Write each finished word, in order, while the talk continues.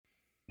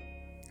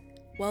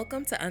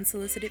Welcome to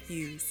Unsolicited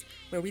Views,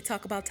 where we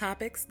talk about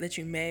topics that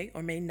you may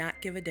or may not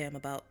give a damn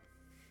about.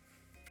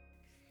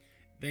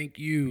 Thank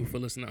you for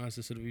listening to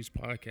Unsolicited Views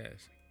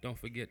podcast. Don't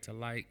forget to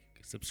like,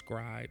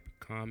 subscribe,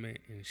 comment,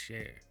 and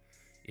share.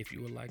 If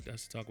you would like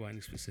us to talk about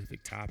any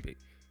specific topic,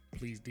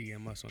 please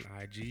DM us on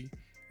IG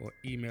or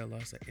email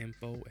us at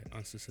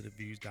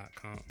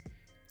info@unsolicitedviews.com.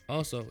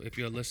 Also, if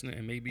you're a listener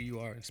and maybe you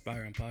are an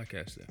aspiring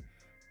podcaster,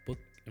 book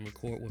and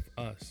record with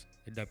us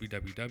at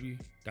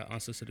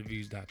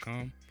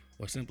www.unsolicitedviews.com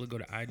or simply go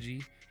to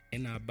IG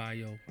in our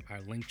bio,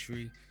 our link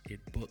tree, hit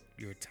book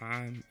your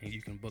time, and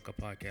you can book a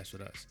podcast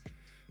with us.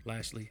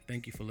 Lastly,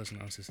 thank you for listening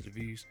to Unsolicited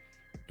Views.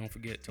 Don't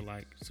forget to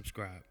like,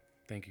 subscribe.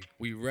 Thank you.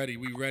 We ready.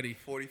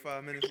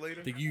 45 minutes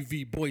later? The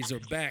UV boys are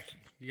back.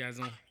 You guys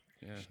don't?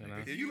 Yeah,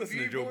 Yeah, you listen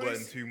to Joe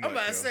Budden too much. I'm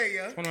about to yo. say,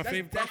 yo. It's one of my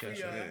favorite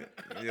podcasts.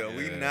 Yeah,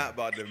 we not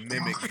about to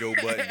mimic Joe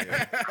Budden. Yo.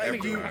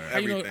 How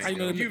you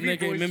know the UV nigga ain't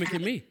boys.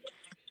 mimiking me?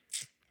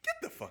 Get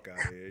the fuck out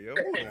of here, yo.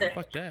 Move on.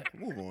 Fuck that.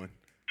 Move on.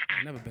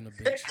 I've never been a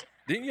bitch.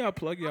 Didn't y'all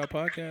plug y'all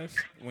podcast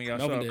when y'all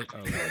Melvin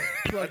saw? did.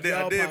 Oh,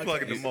 I did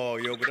plug at the mall,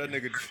 yo, but that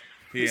nigga just...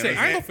 He said,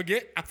 I ain't gonna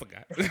forget. I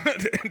forgot.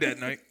 that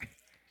night.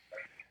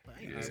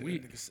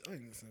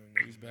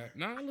 He's back.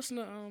 No, I listen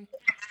to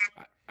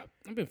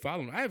I've been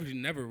following him. I actually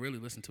never really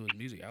listened to his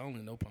music. I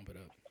only know Pump It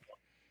Up.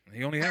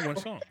 He only had one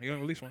song. He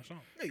only released one song.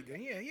 Yeah,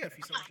 a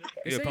few songs.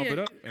 They Yeah, say Pump it- It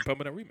Up and Pump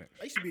It Up remix.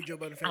 I used to be a Joe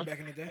Budden fan back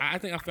in the day. I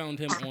think I found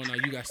him on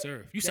You Got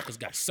Served. You suckers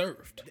got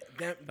served.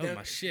 Them, That was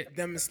my shit.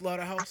 Them in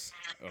Slaughterhouse.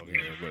 Oh yeah,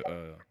 but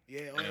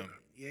Yeah,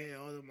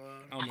 all them I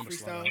don't remember freestyles.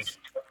 Slaughterhouse.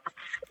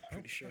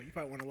 Pretty sure you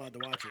probably weren't allowed to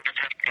watch it.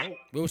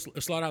 But was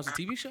Slaughterhouse a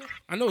TV show?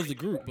 I know it's the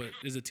group, but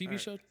is it a TV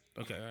show?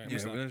 Okay, all right. yeah,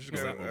 Let's not- let's just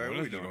let's go not- ahead. Alright,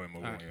 Let's we just go doing? ahead and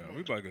move on. Alright. Yeah,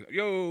 we about to go.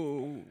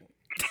 Yo,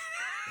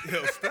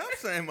 Yo, stop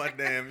saying my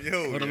damn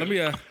yo. Hold on, let me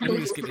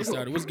just get this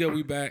started. What's good?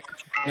 We back.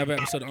 Another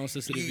episode of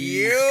Unsolicited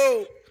Views.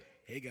 Yo!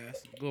 Hey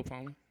guys. Go,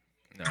 Palmer.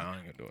 nah, I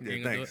ain't gonna do it.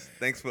 Yeah, gonna do thanks.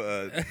 Thanks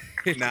for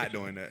not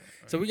doing that.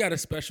 So we got a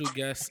special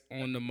guest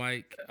on the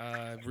mic,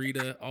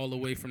 Rita, all the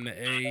way from the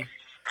A.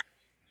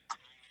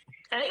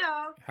 Hey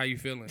y'all. How you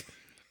feeling?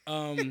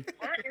 All right.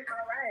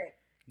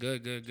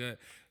 Good.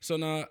 So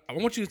now I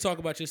want you to talk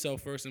about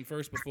yourself first. And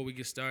first, before we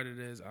get started,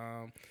 is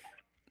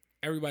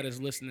everybody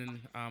that's listening,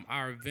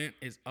 our event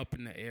is up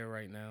in the air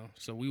right now.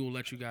 So we will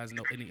let you guys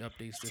know any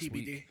updates this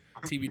week.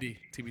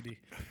 TBD.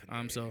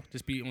 So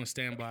just be on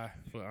standby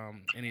for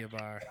any of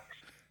our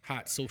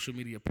hot social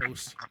media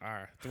posts,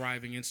 our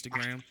thriving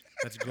Instagram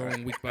that's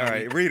growing week by All week.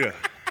 right, Rita.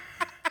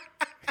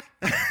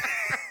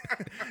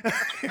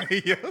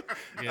 Yo,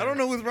 I don't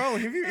know what's wrong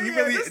with him. He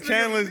really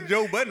channeling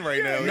Joe Budden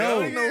right now. No,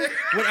 I don't know.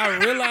 what I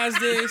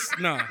realized is,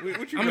 What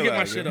you I'm gonna get my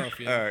realize, shit yo? off,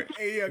 yo. All right.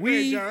 Hey, go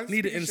We ahead, John.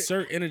 need to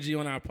insert energy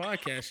on our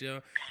podcast,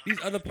 yo. These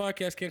other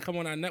podcasts can't come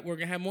on our network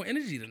and have more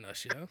energy than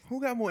us, yo.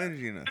 Who got more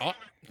energy than us? Oh,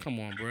 come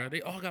on, bro.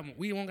 They all got.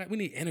 We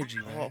need energy,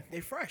 man. They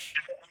fresh.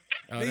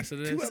 Oh, that's what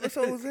it Two is.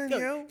 episodes in,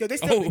 yo. Yo, they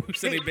still, Oh,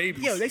 so they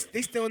babies. Yo, they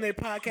still in their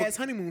podcast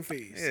honeymoon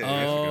phase.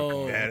 Yeah,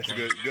 Oh. that's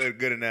a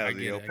good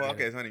analogy, I yo. get it.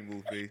 Podcast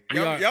honeymoon phase. We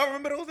are- Y'all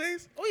remember those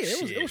days? Oh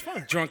yeah, it was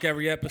fun. Drunk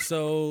every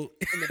episode.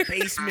 In the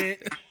basement.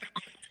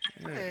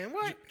 Man,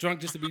 what? Drunk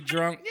just to be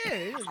drunk. Yeah,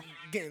 it was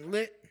getting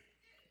lit.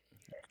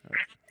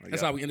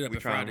 That's how we ended up We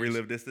at trying to Fridays.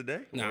 relive this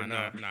today? Nah. Or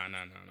not?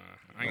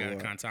 I ain't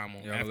got time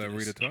on Y'all after let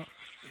this. Rita talk.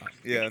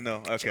 Yeah,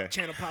 no. Okay.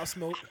 Channel Pop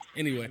Smoke.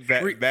 Anyway,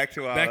 Back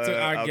to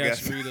our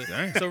guest, guest. Rita.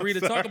 Dang. So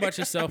Rita, talk about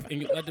yourself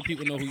and let the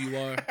people know who you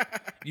are.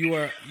 You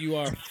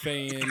are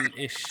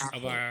fan-ish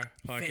of our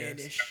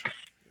podcast. Fanish.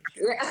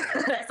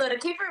 So to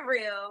keep it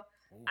real,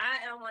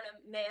 I am one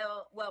of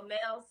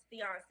Mel's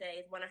fiance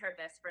is one of her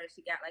best friends.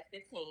 She got like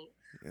 15.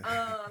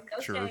 No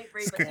True. shade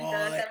free, but she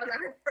does have a lot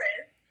of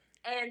friends.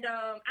 And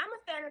I'm a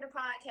fan of the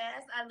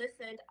podcast. I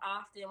listened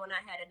often when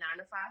I had a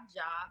 9-to-5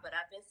 job, but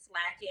I've been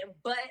slacking.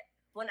 But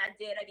when I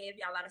did, I gave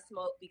y'all a lot of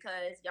smoke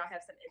because y'all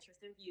have some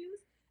interesting views.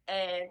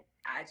 And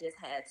I just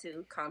had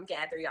to come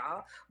gather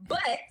y'all. But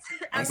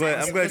I'm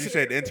glad you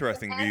said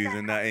interesting views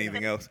and not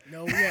anything else.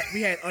 No,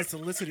 we had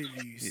unsolicited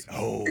views.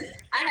 Oh.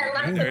 I had a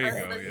lot of There you go,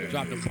 unsolicited yeah.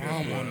 Drop the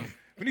bomb on him.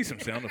 We need some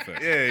sound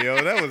effects. Yeah,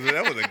 yo, that was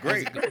a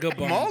great. That was a good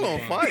bomb, I'm all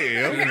good on bomb. fire,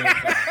 yo.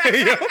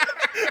 Yeah.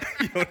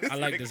 Yo, this I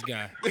like this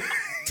guy.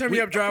 Turn me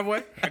up,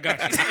 driveway. I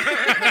got you.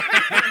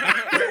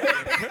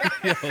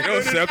 Yo,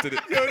 accepted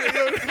it.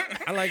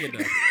 I like it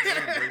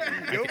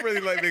though. yo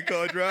really like being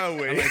called I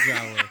driveway. like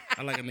driveway.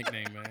 I like a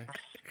nickname, man.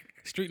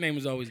 Street name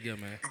is always good,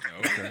 man.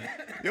 Okay.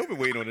 Yo been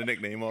waiting on the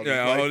nickname all this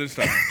Yeah, life. all this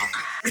time.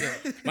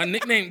 My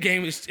nickname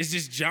game is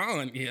just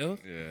John, yo.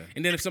 Yeah.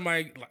 And then if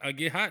somebody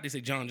get hot, they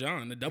say John,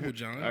 the double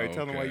John. All right,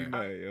 tell them why Okay. you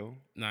mad, yo.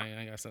 Nah, I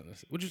ain't got something to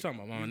say. What you talking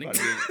about, mama? You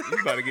Nickname?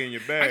 about to get in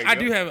your bag. I yo.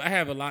 do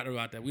have a lot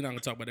about that. We're not gonna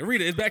talk about that.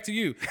 Rita, it's back to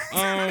you.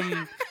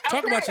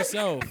 Talk about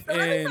yourself. So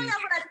let me And tell y'all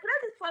what can I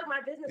just plug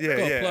my business? Yeah,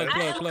 Go,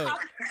 yeah. plug.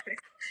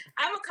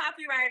 I'm a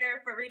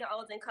copywriter for Rita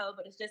Olds & Co.,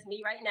 but it's just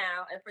me right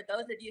now. And for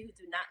those of you who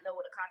do not know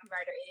what a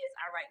copywriter is,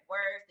 I write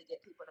words to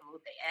get people to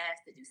move their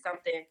ass to do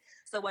something.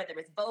 So whether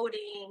it's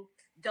voting,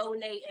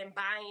 donating,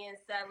 buying,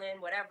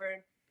 selling,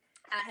 whatever,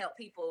 I help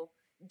people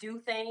do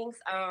things.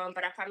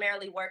 But I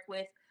primarily work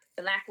with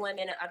Black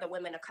women and other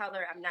women of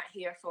color. I'm not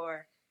here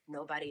for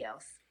nobody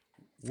else.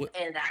 What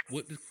And that's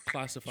what is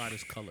classified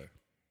as color?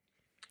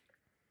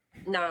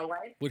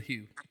 non-white. What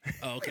hue?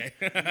 Oh, okay.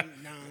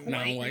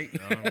 Non-white.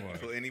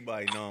 Non-white. So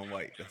anybody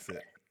non-white, that's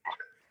it.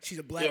 She's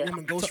a black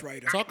woman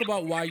ghostwriter. Talk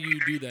about why you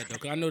do that though,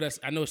 'cause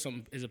I know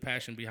some is a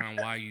passion behind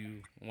why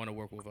you want to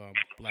work with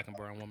black and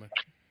brown women.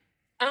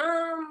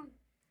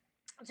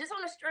 Just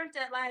on the strength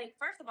that, like,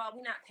 first of all,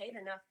 we're not paid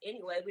enough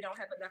anyway. We don't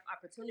have enough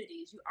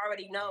opportunities. You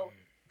already know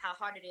how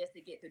hard it is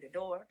to get through the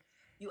door.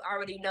 You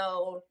already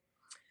know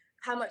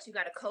how much you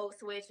got to code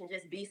switch and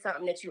just be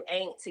something that you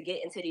ain't to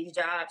get into these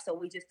jobs. So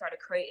we just started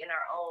creating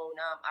our own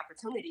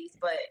opportunities.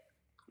 But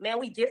man,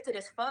 we gifted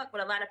as fuck, but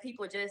a lot of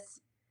people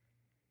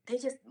they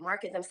just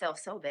market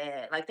themselves so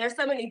bad. Like, there's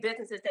so many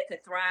businesses that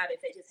could thrive if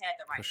they just had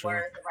the right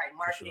words, the right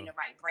marketing, the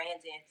right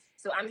branding.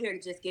 So I'm here to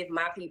just give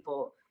my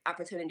people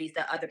opportunities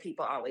that other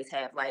people always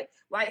have. Like,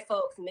 white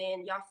folks,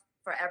 men, y'all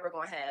forever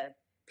gonna have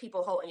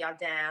people holding y'all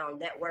down,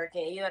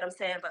 networking, you know what I'm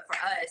saying? But for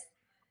us,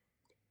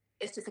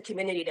 it's just a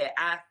community that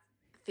I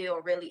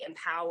feel really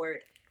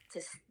empowered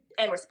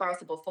and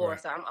responsible for. Right.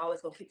 So I'm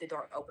always gonna keep the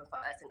door open for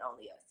us and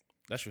only us.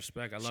 That's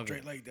respect. I love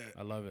Straight it. like that.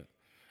 I love it.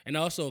 And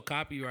also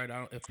copyright.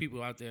 If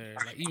people out there,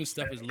 like, even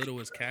stuff as little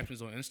as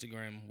captions on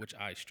Instagram, which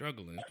I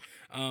struggle in,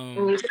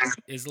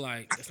 is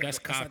like that's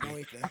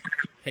copy.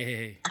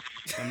 Hey,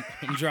 I'm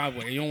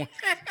driveway.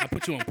 I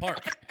put you in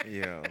park.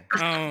 Yo.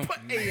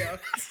 Hey,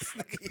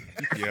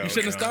 Yo, you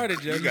shouldn't have started,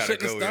 Joe. You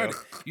shouldn't have started.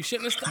 Yo. You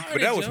shouldn't have started.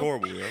 But that was Joe.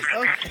 horrible, yo.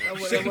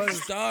 You shouldn't have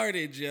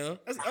started, Joe.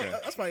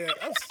 That's my.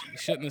 You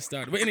shouldn't have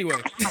started. But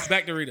anyway,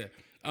 back to Rita.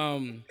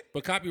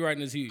 But copywriting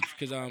is huge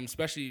because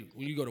especially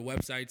when you go to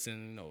websites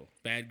and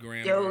bad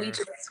grammar. Yo,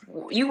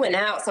 you went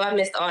out, so I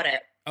missed all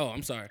that. Oh,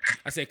 I'm sorry.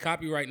 I said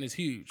copywriting is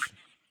huge.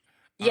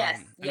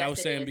 Yes, and I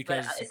was saying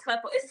because it's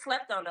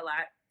slept on a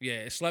lot. Yeah,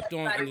 it's slept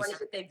on. Everybody want to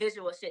put their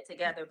visual shit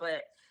together,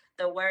 but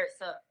the words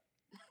up.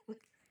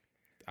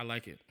 I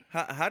like it.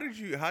 How did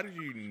you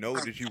know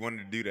that you wanted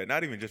to do that?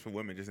 Not even just for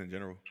women, just in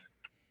general.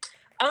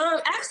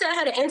 Actually, I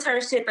had an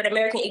internship at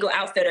American Eagle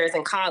Outfitters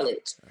in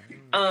college.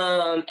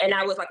 And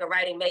I was like a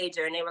writing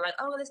major, and they were like,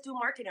 "Oh, let's do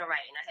marketing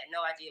writing." I had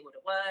no idea what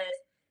it was.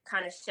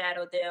 Kind of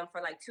shadowed them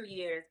for like 2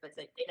 years, but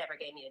they never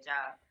gave me a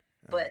job.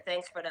 But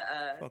thanks for the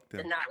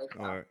knowledge.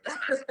 All right.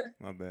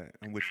 My bad.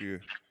 I'm with you.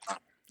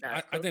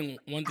 I think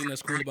one thing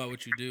that's cool about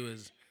what you do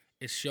is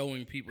it's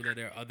showing people that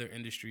there are other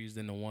industries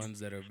than the ones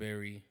that are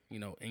very,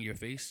 in your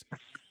face.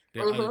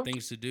 There are other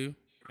things to do,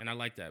 and I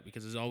like that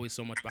because there's always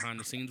so much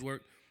behind the scenes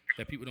work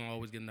that people don't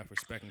always get enough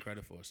respect and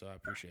credit for. So I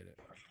appreciate it.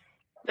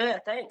 Yeah,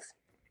 thanks.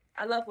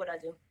 I love what I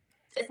do.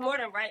 It's more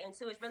than writing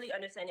too. It's really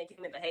understanding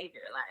human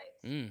behavior. Like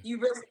you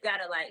really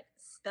gotta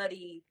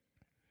study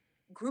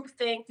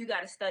groupthink. You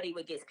gotta study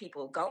what gets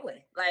people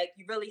going. Like,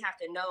 you really have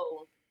to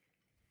know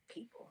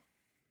people.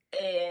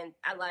 And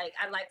I like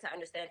to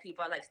understand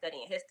people. I like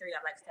studying history.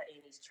 I like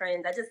studying these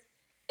trends.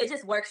 It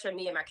just works for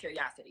me and my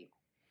curiosity.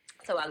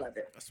 So I love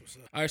it. That's what's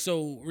up. All right,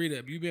 so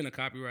Rita, you being a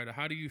copywriter,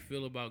 how do you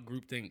feel about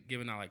groupthink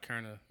given out like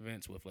current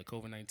events with like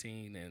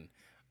COVID-19 and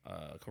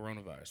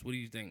coronavirus? What do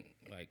you think?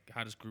 Like,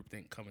 how does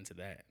groupthink come into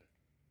that?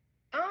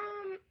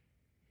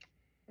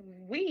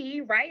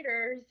 We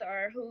writers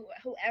or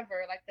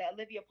whoever, like the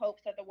Olivia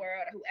Popes of the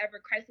world, or whoever,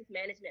 crisis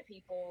management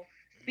people,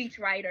 speech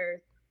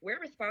writers, we're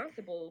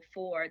responsible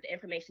for the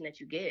information that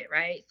you get,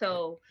 right?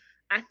 So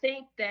I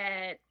think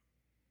that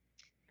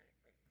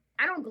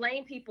I don't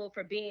blame people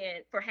for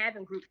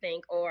having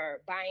groupthink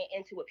or buying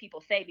into what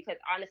people say, because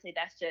honestly,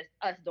 that's just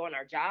us doing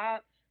our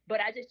job. But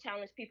I just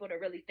challenge people to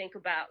really think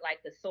about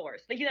like the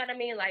source. But you know what I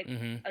mean? Like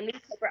a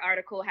newspaper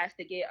article has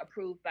to get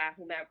approved by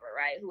whomever,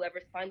 right?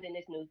 Whoever's funding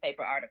this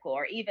newspaper article,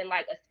 or even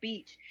like a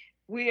speech.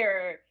 We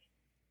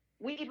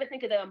even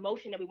think of the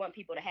emotion that we want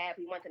people to have.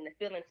 We want them to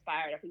feel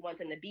inspired. If we want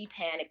them to be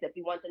panicked, if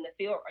we want them to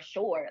feel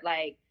assured,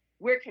 like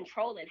we're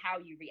controlling how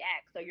you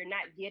react. So you're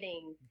not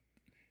getting,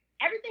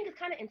 everything is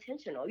kind of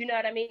intentional. You know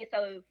what I mean?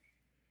 So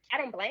I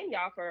don't blame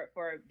y'all for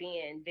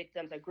being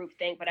victims of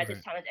groupthink, but I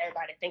just challenge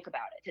everybody to think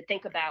about it, to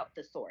think about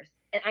the source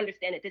and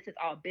understand that this is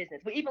all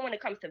business. But even when it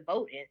comes to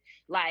voting,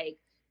 like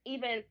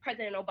even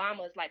President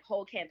Obama's like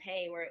whole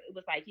campaign where it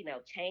was like,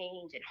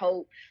 change and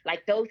hope,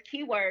 like those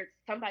keywords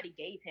somebody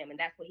gave him, and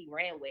that's what he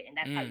ran with, and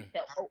that's how he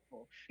felt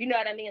hopeful. You know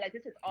what I mean? Like,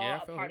 this is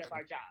all a part of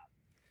our job.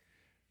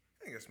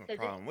 I think that's my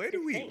problem. Where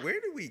do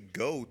we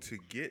go to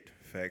get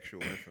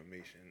factual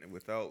information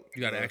without?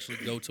 You got to actually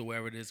go to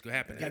wherever it is going to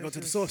happen. You got to go to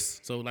the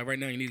source. So like right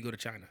now, you need to go to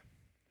China.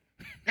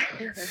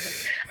 I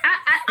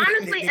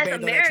honestly, as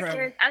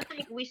Americans, I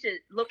think we should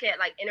look at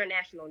like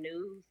international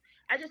news.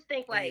 I just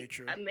think like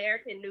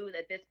American news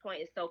at this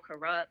point is so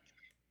corrupt,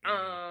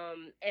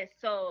 and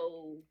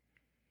so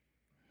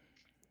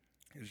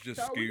it's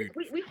just skewed.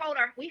 We hide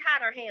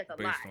our hands a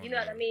lot. You know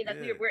what I mean? Like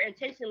we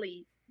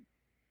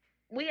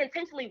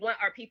intentionally want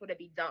our people to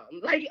be dumb,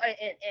 like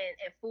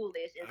and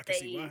foolish, and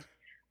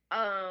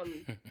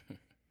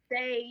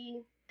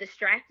stay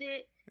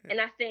distracted. And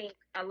I think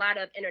a lot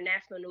of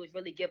international news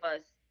really give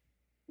us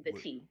the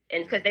T,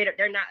 and because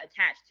they're not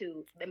attached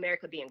to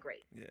America being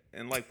great. Yeah,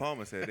 and like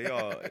Palmer said, they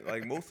all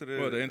like most of the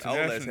Well, the outlets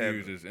international have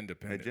news is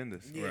independent.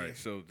 agendas. Yeah. Right.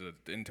 So the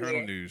internal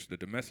Yeah. news, the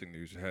domestic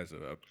news, has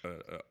a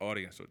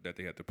audience that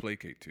they have to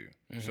placate to.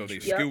 So they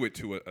Yep. skew it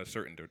to a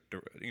certain,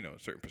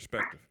 certain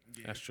perspective.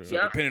 That's true. So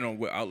Yep. depending on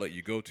what outlet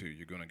you go to,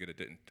 you're gonna get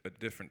a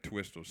different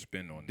twist or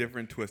spin on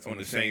Different twist on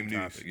the same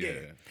news. topic. Yeah.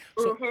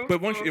 So- Mhm.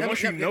 But once you That know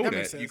makes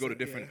that, you sense, go to yeah.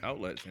 different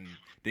outlets, and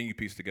then you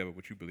piece together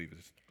what you believe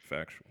is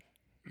factual.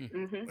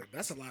 Like,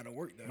 that's a lot of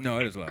work, though. No,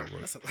 it is a lot of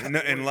work. That's a lot And,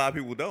 of and a work. lot of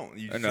people don't.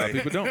 You And just say,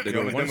 people don't. They yo, go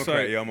I'm to a one Democrat.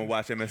 site. Yo, I'm gonna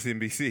watch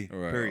MSNBC.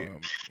 Right.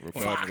 Period.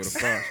 Republican, go to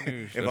Fox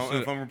News. If That's I'm it.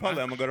 Republican,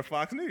 I'm gonna go to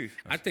Fox News.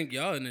 I think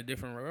y'all in a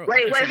different world.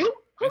 Wait, I who see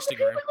was Instagram.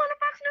 going to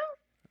Fox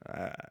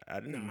News? I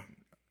didn't.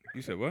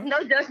 You said what?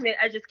 No judgment.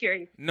 I'm just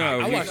curious. No,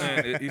 I he watch-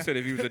 said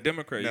if he was a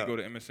Democrat, No. you go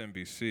to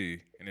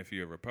MSNBC, and if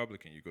you're a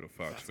Republican, you go to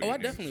Fox. for Oh, your I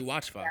news. definitely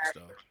watch Fox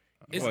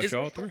though. Watch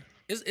all three.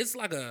 It's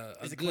like a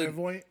Is it good.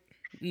 clairvoyant?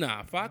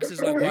 Nah, Fox is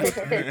like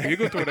watching. You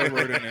can throw that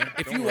word in there.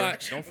 If Don't you worry.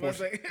 watch- don't What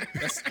force I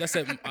it. say? That's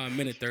at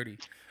minute 30.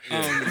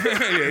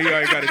 Yeah, he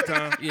already got his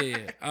time.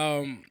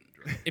 Yeah.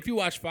 If you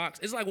watch Fox,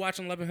 it's like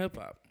watching Love and Hip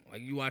Hop.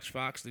 Like you watch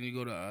Fox, then you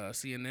go to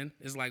CNN.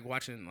 It's like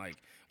watching like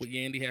what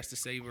Yandy has to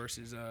say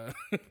versus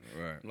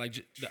Right. like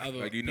the other.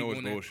 Like, you know people it's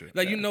in there. bullshit.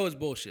 Like you know it's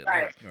bullshit.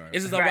 Right. Like, Right.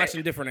 it's just like Right.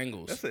 watching different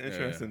angles. That's an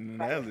interesting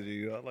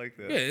analogy. I like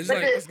that. Yeah, it's But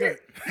like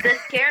the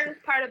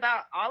scariest part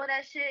about all of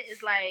that shit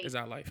is like, it's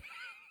our life.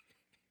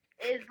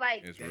 is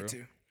like, It's That real.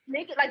 too.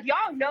 nigga, like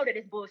y'all know that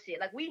it's bullshit.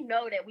 Like we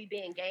know that we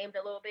being gamed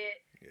a little bit,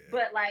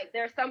 but like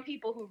there's some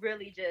people who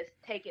really just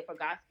take it for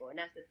gospel, and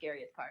that's the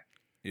scariest part.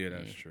 Yeah,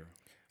 that's true.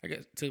 I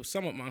guess to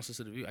sum up Monsters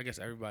to the View, I guess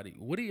everybody,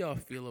 what do y'all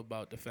feel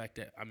about the fact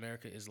that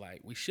America is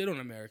like, we shit on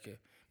America,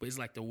 but it's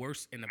like the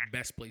worst and the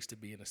best place to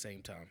be in the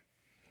same time?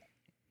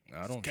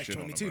 I don't shit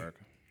on Catch-22.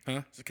 America.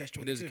 Huh? It's a catch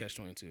It is a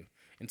 22. catch-22.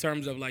 In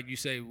terms of like you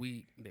say,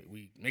 we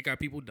make our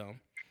people dumb,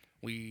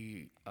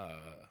 we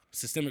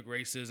systemic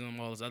racism,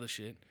 all this other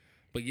shit,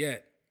 but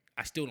yet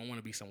I still don't want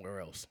to be somewhere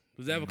else.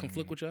 Does that ever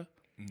conflict with y'all?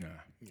 Nah.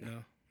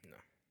 No.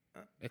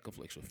 It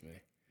conflicts with me.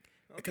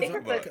 Because It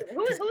conflicts-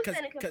 who's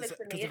saying it conflicts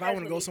with me? if It I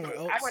want to go does somewhere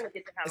with me. else, I want to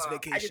get to it's Hong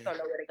Kong. I just vacation. don't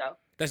know where to go.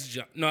 That's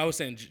John. No, I was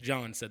saying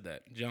John said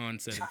that. John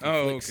said it Oh,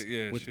 conflicts okay.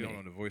 Yeah, with she me. don't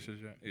know the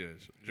voices yet. Yeah,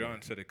 so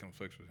John said it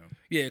conflicts with him.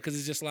 Yeah, because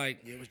it's just like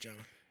Yeah, it was John.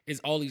 it's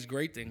all these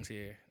great things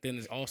here. Then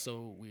it's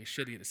also we're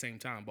shitty at the same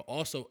time. But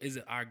also, is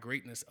it our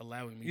greatness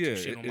allowing me Yeah, to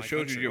shit on it my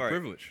shows country? you your Right.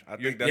 privilege. I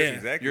You're- think that's Yeah.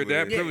 exactly You're what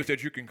that it is. privileged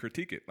that you can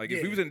critique it. Like if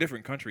Yeah. we was in a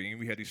different country and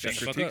we had these same Shut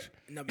the fuck critiques,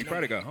 up. Number you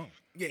probably number. got hung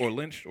Yeah. or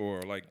lynched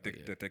or like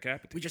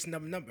decapitated. We just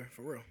number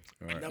for real.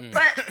 Right. Number.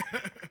 But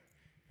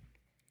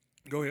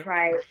Go ahead.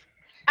 right.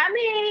 I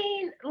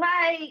mean,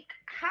 like,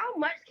 how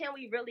much can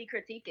we really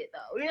critique it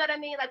though? You know what I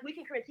mean? Like, we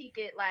can critique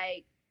it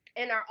like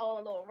in our own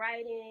little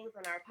writings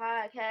on our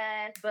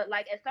podcast, but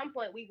like at some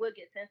point we would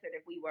get censored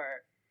if we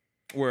were.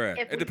 Where at?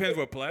 If It depends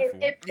what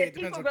platform. If Yeah, it depends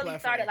people on really platform.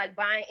 started like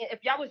buying, if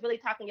y'all was really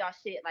talking y'all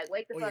shit, like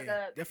wake the Oh fuck yeah,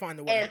 up, they'll find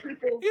a way. and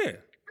people, Yeah.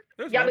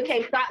 There's y'all one.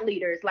 became thought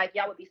leaders, like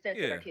y'all would be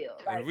censored Yeah. or killed.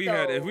 And Like, if we so,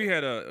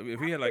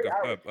 had like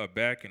a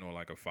backing or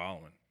like a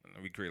following,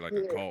 and we create like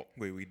a cult.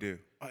 Wait, we do.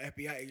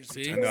 FBI agents.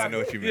 See? I know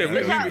what you mean. Yeah, I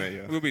know what you we- mean,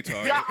 yo. we'll be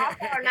talking. y'all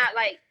also are not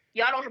like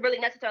y'all don't really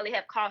necessarily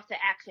have calls to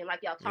action. Like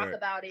y'all talk Right.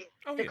 about it.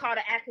 Oh, The yeah. call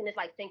to action is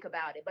like think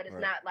about it, but it's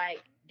Right. not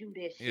like do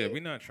this shit. Yeah,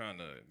 we're not trying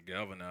to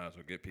galvanize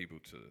or get people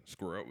to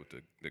square up with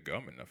the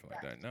government, nothing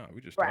like that. No,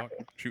 we just Right.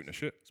 talking, shooting the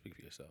shit. Speak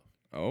for yourself.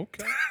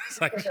 Okay. It's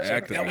like,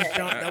 Acting. That was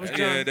John. That was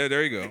John. Yeah,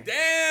 there you go.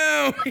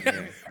 damn.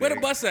 Where the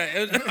bus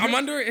at? I'm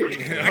under it.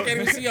 I can't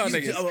even see y'all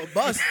niggas. A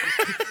bus.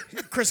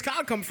 Chris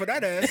Kyle coming for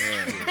that ass.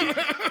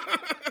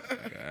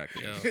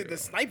 Acting. Yo. The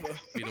sniper.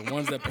 Be the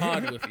ones that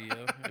pod with you,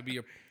 yo. It'd be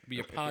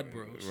your pod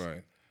bros.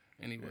 Right.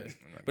 Anyway.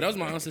 I'm not But that was going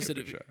my down answer with to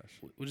you, the.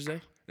 Josh. What'd you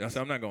say? That's,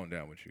 I'm not going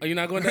down with you. Oh, you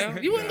not going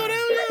down? You wouldn't go down,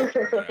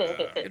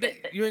 yo? Nah,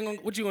 You ain't gonna.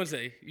 What you gonna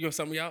say? You gonna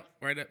sum me out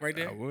right there?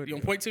 I would, You gonna yeah.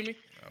 point to me?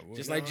 I would.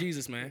 Just like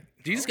Jesus, man.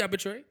 Jesus got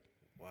betrayed.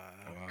 Wow.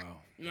 Wow.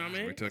 You know what I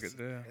mean? We took it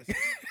there.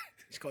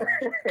 It's called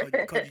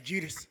you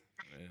Judas.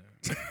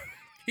 Yeah.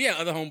 He had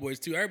other homeboys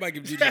too. Everybody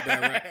give Jesus a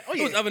bad rap. Oh,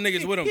 There was yeah. other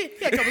niggas with him. He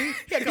had a couple,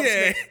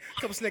 Yeah. snakes,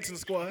 couple snakes in the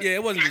squad. Yeah,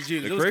 it wasn't just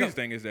Jesus. The It was crazy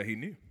thing is that he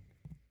knew.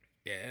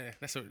 Yeah,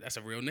 that's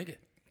a real nigga.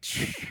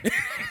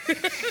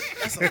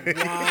 That's a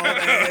wild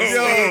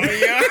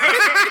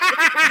ass.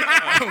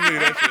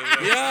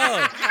 Yo,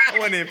 I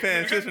wasn't even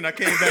paying attention. I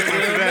came back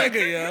real after that.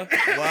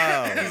 nigga, yo.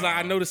 Wow. He's like,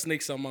 I know the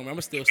snake some moment.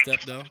 I'ma still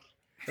step though.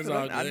 That's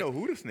all good. I know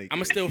who the snake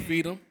I'ma is. still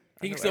feed him.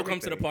 He can know still come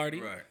to the everything.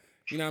 party. Right.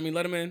 You know what I mean?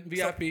 Let him in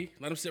VIP.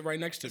 Let him sit right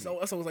next to me. So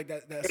that's always like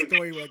that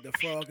story with like the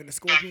frog and the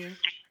scorpion.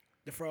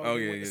 The frog Oh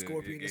with yeah, the yeah.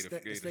 scorpion. Gave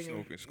the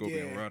stinging.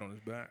 scorpion Yeah. right on his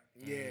back.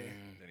 Yeah.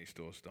 Then he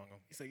still stung him.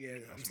 He's like, yeah,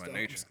 That's I'm my still,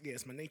 nature. yeah,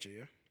 it's my nature,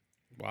 yeah.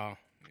 Wow.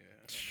 Yeah.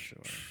 Sure.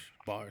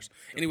 Bars.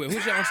 Anyway,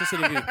 who's your answer to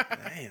the view?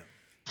 Damn.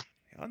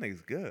 Y'all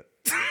niggas good.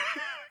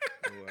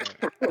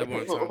 That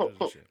boy Saunders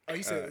and shit. Oh,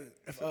 you said,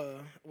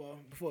 well,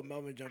 before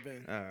Melvin jump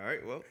in, All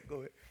right. Well, go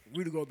ahead.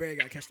 Rudy Gobert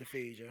got to catch the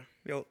fade, yo.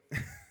 Yo,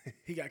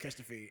 He got to catch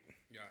the fade.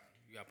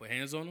 You gotta put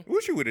hands on him.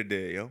 what you would have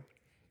did, yo?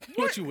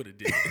 What you would have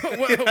did?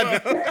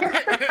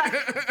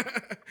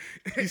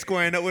 You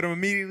squaring up with him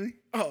immediately?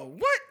 Oh,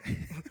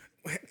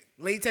 what?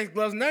 Latex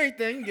gloves and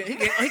everything.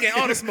 He get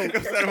all the smoke.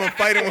 Instead of him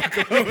fighting with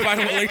You fight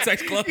him with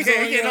latex gloves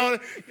He on,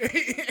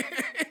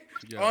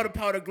 get yo. all the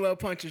powder glove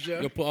punches, yo.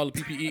 You'll put all the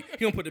PPE. He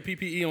don't put the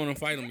PPE on and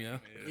fight him, yeah.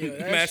 Yeah,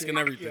 that Mask shit- and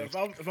everything.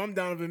 Yeah, if I'm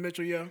Donovan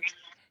Mitchell, he got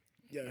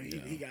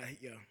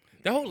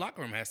That whole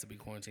locker room has to be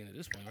quarantined at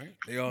this point, right?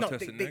 They all No,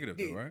 tested they- negative,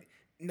 though, right?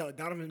 No,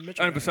 Donovan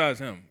Mitchell. And besides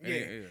him,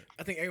 yeah,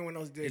 I think everyone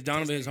else did. Is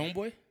Donovan his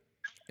homeboy?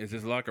 is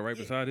his locker right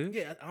beside his?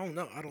 Yeah, I don't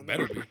know.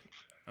 Better be.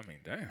 I mean,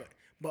 damn.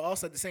 But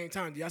also at the same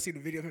time, do y'all see the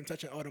video of him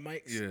touching all the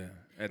mics? Yeah,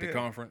 at the Yeah.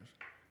 conference.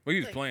 Well,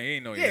 he was playing. He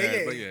ain't know he Yeah, had it,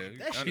 yeah. but yeah.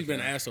 That I shit- He's been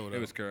an understand. asshole, though.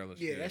 It was careless.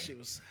 Yeah, that shit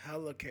was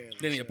hella careless.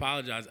 Then he yo.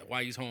 apologized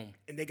why he's home.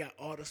 And they got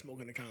all the smoke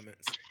in the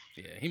comments.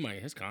 Yeah, he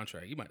might his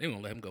contract. They're gonna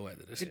let him go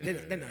after this.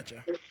 They're not,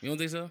 y'all. You don't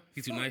think so?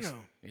 He's too Fuck nice. no.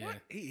 Yeah, What?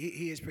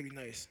 He is pretty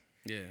nice.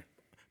 yeah.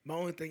 My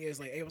only thing is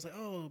like, it was like,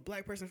 oh,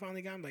 black person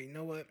finally got him. Like, you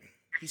know what?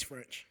 He's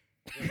French.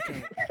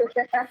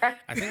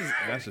 I think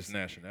That's his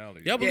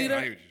nationality. Y'all believe I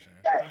that? hear what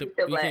you're saying.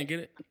 Still we black. can't get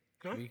it.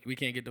 Huh? We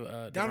can't get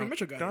the Donovan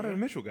Mitchell got Donovan him.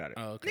 Mitchell got it.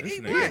 Oh, okay. Nigga, he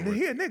This black. nigga-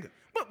 He a nigga.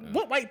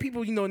 What white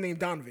people you know named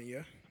Donovan?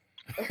 Yeah.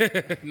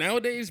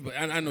 Nowadays, but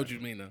I know what you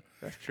mean though.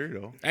 That's true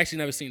though. I actually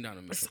never seen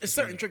Donovan Mitchell. It's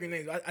certain trigger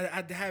names. I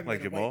haven't Like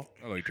met a Jamal. white.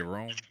 Oh, like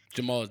Jerome.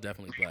 Jamal is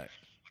definitely black.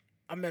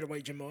 I met a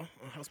white Jamal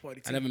on House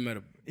Party too. I never met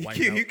a You white.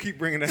 keep, male. you keep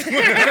bringing that.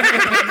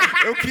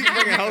 You'll keep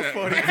bringing house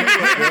party.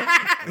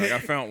 Like I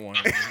found one.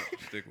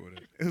 Stick with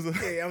it. It was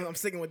a, Yeah, I'm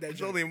sticking with that. it's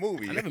joke. only a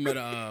movie. I never met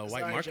a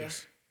white Sorry,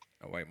 Marcus.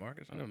 A white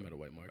Marcus. I never met a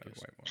white Marcus.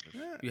 White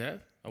Marcus. You have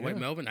a white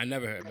Melvin? I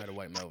never met a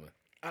white Melvin.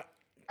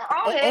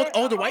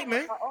 Older white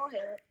man?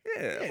 Yeah,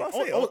 I'm Yeah, about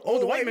to say,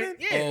 older white man.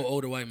 Yeah. Oh,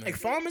 older white man. Like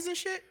farmers and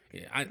shit.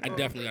 Yeah, I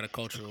definitely got a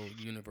cultural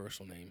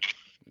universal name,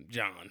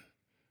 John.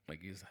 Like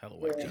he's hella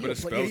white. John. But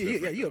it's Yeah, spelled yeah,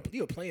 different.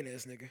 you a playing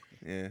ass nigga.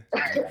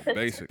 Yeah.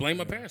 Basic. Blame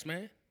my parents,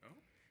 man.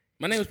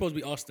 My name was supposed to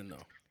be Austin though.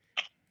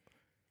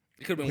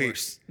 It could have been Wait.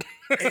 worse.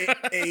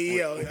 Hey,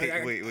 yo,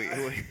 Wait.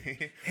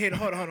 Hey,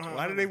 hold on.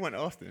 Why did they want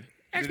Austin?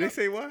 Did they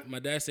say why? My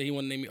dad said he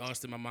wanted to name me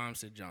Austin. My mom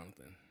said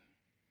Jonathan.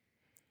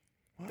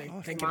 Why Thank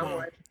Austin? your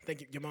mom.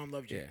 Thank you. Your mom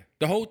loved you. Yeah.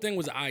 The whole thing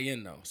was an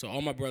IN though. So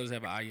all my brothers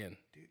have an IN.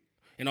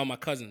 And all my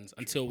cousins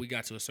until we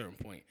got to a certain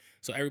point.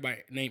 So everybody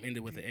name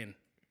ended with an N.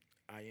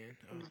 IN.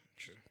 Oh,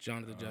 true.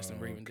 Jonathan, Justin,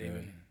 Raven, okay.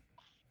 David.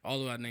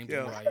 All of our names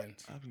Yo. were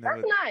INs. I've That's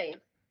never. nice.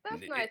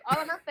 That's nice.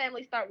 All of my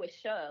family start with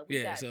Shub. We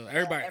Yeah, got so Shub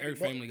every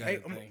family got Hey, a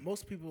thing.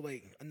 most people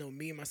like I know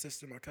me and my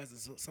sister, my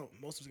cousins. So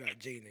most of us got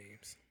J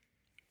names.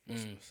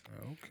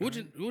 Would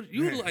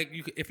you like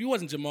you could, if you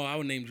wasn't Jamal, I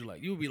would name you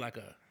like you would be like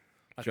a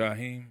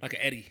Jaheim. like an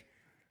Eddie.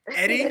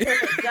 Eddie.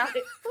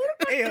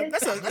 Hey,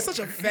 that's such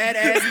a fat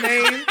ass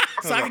name.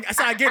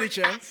 So I get it,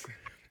 yo.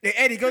 Hey,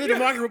 Eddie, go to the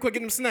market real quick, get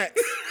them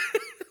snacks.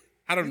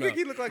 I don't You know. think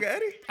he look like an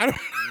Eddie? I don't.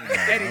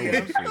 Eddie, I yo.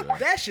 wouldn't say that.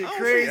 That shit I don't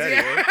see crazy. Eddie,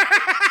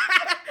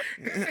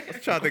 yo. I'm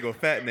trying to think of a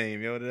fat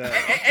name, yo.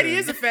 Eddie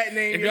is a fat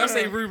name. If yo. y'all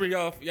say Ruben,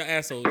 y'all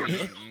assholes.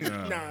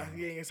 Yo. Nah,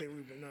 you ain't gonna say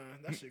Ruben. Nah,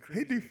 that shit He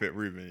crazy. do fit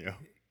Ruben, yo.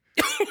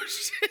 Oh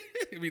shit!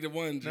 It be the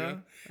ones, yo.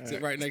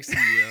 Sit right next to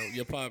you, yo.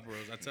 Your pod bros.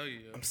 I tell you,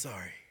 yo. I'm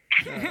sorry.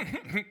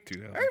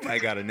 2000. Everybody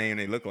got a name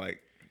they look like.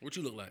 What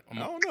you look like? I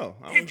don't know.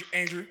 I don't-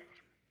 Andrew.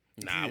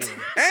 Nah, I wouldn't.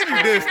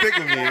 Andrew did stick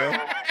with me, yo.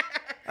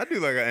 I do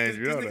like an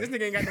Andrew. This, don't this I?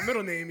 nigga ain't got no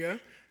middle name, yo. All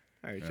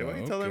right, yo. Why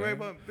you telling okay. right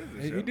about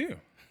business, Hey, yo? you do. You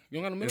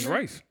don't got a middle It's name?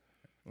 Rice.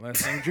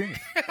 Last name Junior.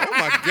 Oh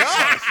my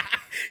gosh.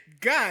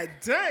 God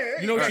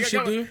damn. You know what you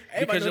should do? Everybody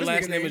Because know your this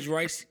last nigga name is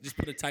Rice, just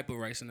put a type of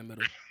rice in the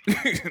middle.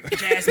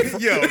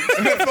 Jasmine. Yo,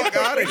 get the fuck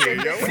out of here,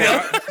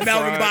 yo.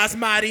 Melvin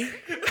Basmati.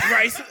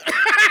 Rice.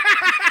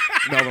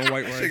 Melvin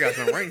White She Rice. got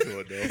some ring to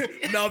it,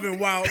 though. Melvin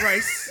Wild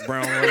Rice.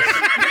 Brown Rice.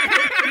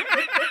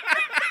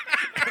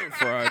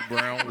 Fried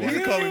brown You white.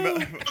 can call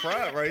me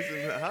fried rice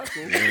in high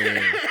school.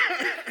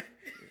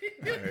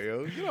 All right,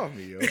 yo. Get off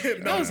me, yo.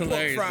 That was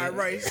hilarious. Fried man.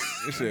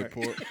 rice. It said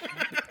pork.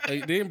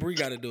 Then Bree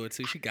got to do it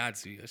too. She got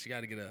to. She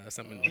got to get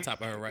something on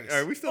top of her rice. All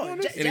right, we still on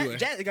this? Anyway.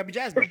 It gotta be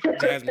Jasmine.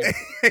 Jasmine.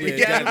 Yeah,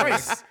 Jasmine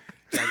rice.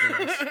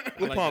 Jasmine rice. I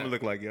What like Palmer that.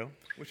 look like, yo?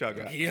 What y'all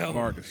got? Yo.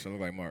 Marcus. I look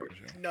like Marcus.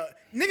 Yeah. No,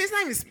 nigga, it's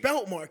not even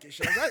spelled Marcus.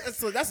 Yo.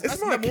 That's It's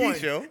number Marquise,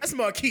 one. yo. That's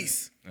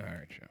Marquise. All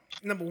right, yo.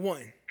 Number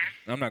one.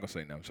 I'm not gonna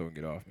say nothing so we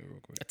can get off me real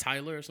quick. A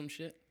Tyler or some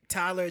shit.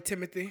 Tyler,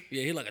 Timothy.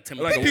 Yeah, he like a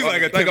Timothy. Like He's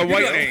like a Timothy.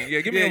 white name.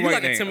 Yeah, give me Yeah, a you white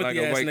like a name. Timothy Like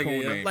a ass white nigga, cool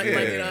yeah. name. Like,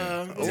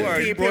 yeah. Oh, all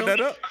right, you brought that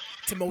up?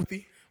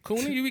 Timothy.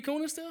 Coonan, you be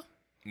Coonan still?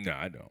 No,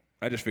 I don't.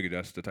 I just figured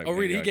that's the type. Oh, of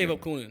really? name He gave y'all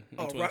up Coonan in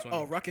Oh,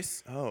 2020.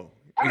 Ruckus. Oh.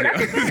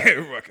 give me.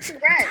 Ruckus.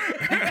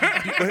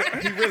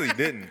 But he really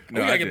didn't. No,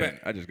 We gotta I get didn't.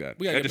 back- I just got.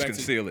 We gotta I get just back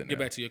conceal to, it. Get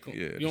now. back to your Coonan.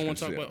 Yeah, You don't want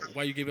just to talk conceal it. about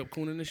why you gave up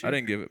Coonan this year? I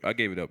didn't give it. I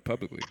gave it up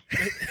publicly.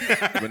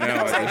 But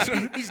now I just,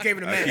 He just gave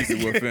it a I mask. keep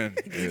it within.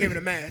 He gave it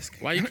a mask.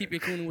 Why you keep your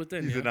Coonan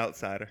within? He's yo? an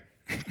outsider.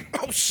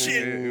 Oh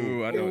shit.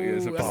 Ooh, I know. Yeah,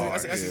 it's a Ooh,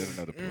 plug. that's- Yeah,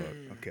 another plug.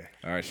 Okay.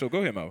 All right, so go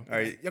ahead, Mo. All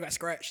right. Y'all got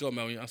scratched. Show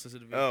Mel, you answer to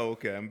the video. Oh,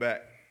 okay. I'm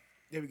back.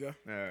 There we go.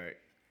 All right.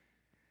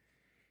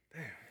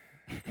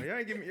 Damn. Oh, y'all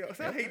ain't give me. Yo,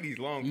 see, I hate these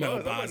long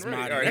Mel calls. I wasn't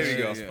ready. Basmati. All right, That here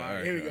we shit go. is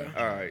fire. Here we go.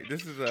 All right.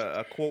 This is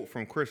a quote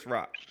from Chris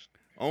Rock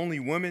Only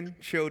women,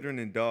 children,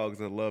 and dogs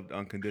are loved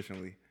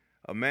unconditionally.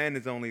 A man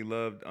is only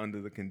loved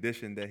under the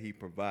condition that he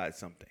provides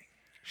something.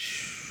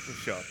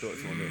 What's y'all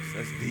thoughts on this?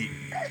 That's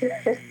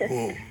deep.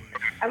 Whoa.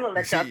 I'm gonna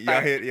let y'all Y'all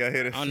start. hit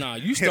this. Oh, no,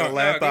 you Hit start. a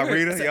laugh by Go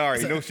ahead. Rita. Y'all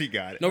already know she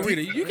got it. No,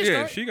 Rita, you can Yeah,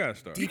 start. she got to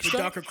start. Deep and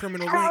darker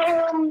criminal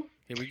link.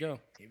 Here we go.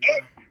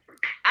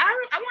 I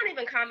won't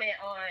even comment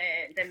on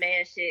the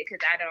man shit because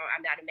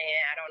I'm not a man.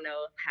 I don't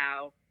know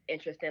how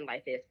interesting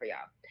life is for y'all.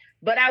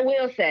 But I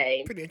will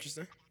say, Pretty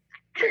interesting.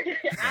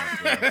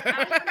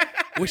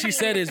 What she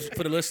said is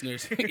for the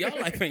listeners. Y'all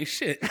life ain't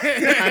shit. no,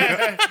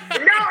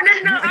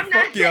 I'm not.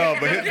 Fuck y'all,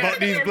 saying- but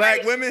these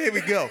black women, here we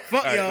go.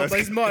 Fuck All right, y'all, let's but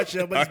it's go. March,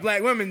 yo, but it's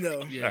black women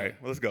though. Yeah. All right,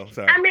 let's go.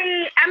 Sorry. I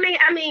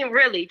mean,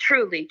 really,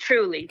 truly.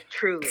 Ain't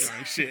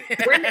shit.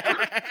 When,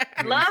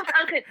 loved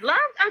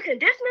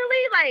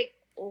unconditionally, like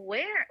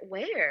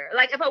where?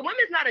 Like if a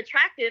woman's not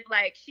attractive,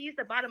 like she's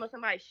the bottom of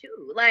somebody's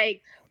shoe.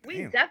 Like we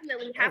Damn.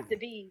 definitely have to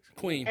be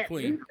Queen. at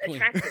least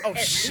attractive. Oh at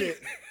shit.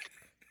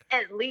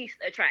 At least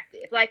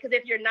attractive. Like because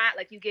if you're not,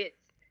 like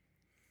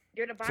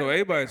you're the bottom.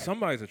 So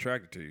somebody's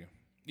attracted to you.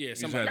 Yeah, You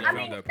just somebody. had to I find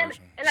mean, that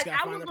person. and like Just gotta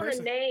I find was that gonna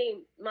person.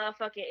 name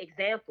motherfucking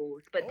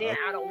examples, but then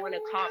I don't want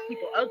to call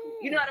people ugly.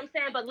 You know what I'm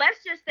saying? But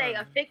let's just say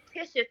a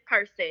fictitious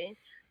person.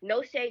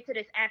 No shade to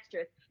this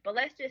actress, but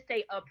let's just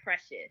say a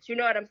Precious. You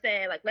know what I'm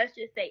saying? Like let's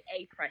just say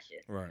a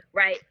Precious, Right.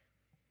 right?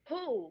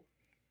 Who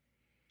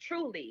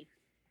truly,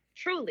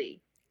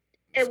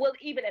 and will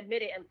even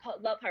admit it and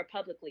love her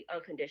publicly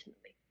unconditionally.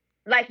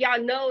 Like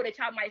y'all know that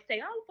y'all might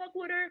say, "Oh, fuck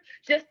with her,"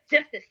 just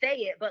to say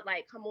it. But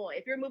like, come on,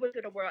 if you're moving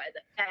through the world as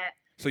a fat,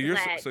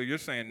 So you're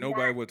saying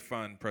nobody black- would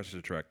find Precious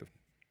attractive.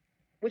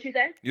 what you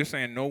say? You're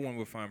saying no one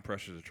would find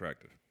Precious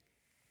attractive.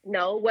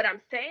 No, what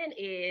I'm saying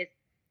is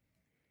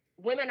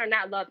women are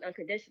not loved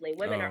unconditionally.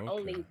 Women Oh, are okay.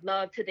 only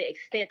loved to the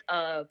extent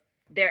of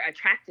their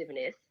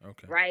attractiveness,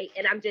 Okay. right?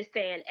 And I'm just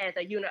saying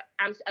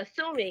I'm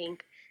assuming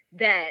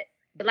that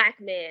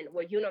black men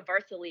were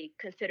universally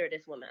consider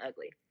this woman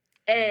ugly.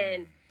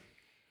 And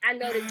I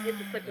know that this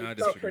is flipping I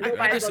slope, so disagree. nobody's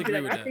I gonna be disagree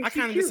like, with I that. think I she's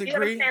kinda cute. You know what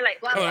I'm disagree. saying?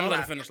 Like, blah, Hold blah, on, let blah.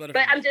 her finish.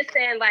 But I'm just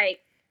saying, like,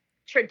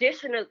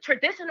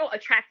 traditional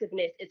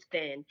attractiveness is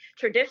thin.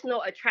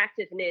 Traditional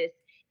attractiveness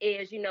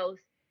is,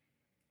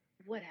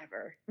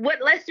 whatever.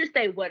 Let's just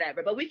say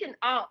whatever. But we can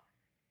all.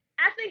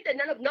 I think that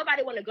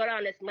nobody want to go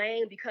down this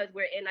lane because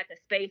we're in like a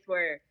space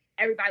where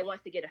everybody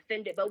wants to get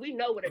offended. But we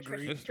know what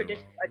Agreed.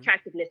 traditional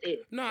attractiveness is.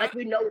 No, Like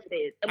we know what it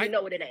is, and we I-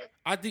 know what it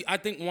ain't. I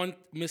think one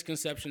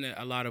misconception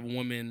that a lot of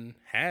women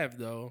have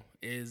though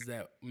is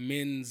that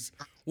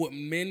what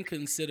men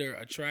consider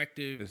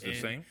attractive It's the and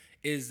same?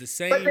 Is the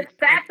same. But the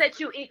fact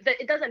that you eat,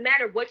 it doesn't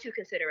matter what you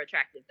consider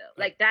attractive,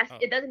 though. Like Oh.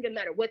 it doesn't even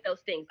matter what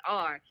those things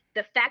are.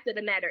 The fact of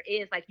the matter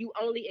is, like, you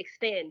only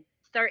extend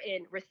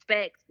certain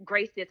respect,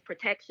 graces,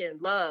 protection,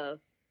 love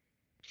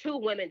to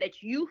women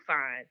that you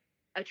find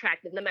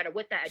attractive, no matter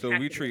what that So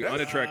attractive we treat is.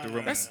 unattractive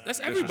women. That's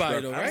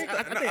everybody though, right?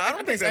 I don't I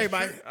think it's that's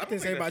everybody. true. I think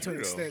it's everybody to an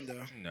that's true, extent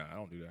though. No, I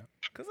don't do that.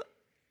 Cause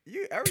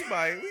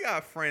everybody, we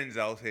got friends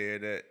out here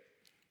that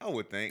I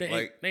would think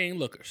They ain't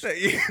lookers.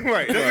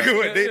 right. That's a good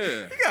one.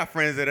 Yeah. We got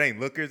friends that ain't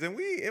lookers, and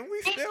we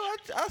still,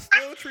 I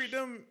still treat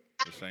them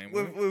The same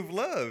way. with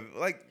love,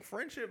 like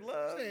friendship,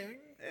 love. Yeah. You know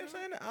what I'm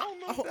saying? I don't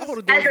know. I if hold that's-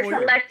 a door As a for you.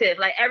 collective,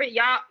 like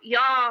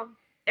y'all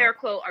air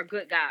quote are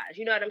good guys.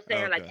 You know what I'm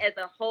saying? Like Okay. as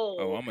a whole,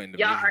 Oh, I'm an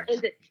y'all are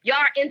individual. y'all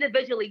are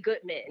individually good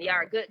men. Y'all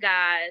are good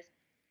guys.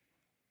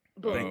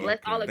 Boom. Thank you.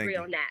 Let's all Thank agree you.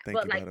 on that. Thank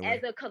But you, by like the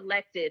as way. a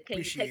collective, can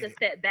you take Appreciate a it.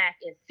 step back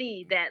and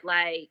see that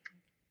like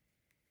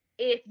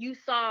if you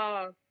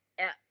saw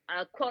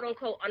a quote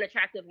unquote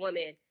unattractive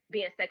woman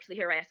being sexually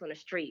harassed on the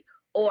street,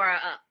 or a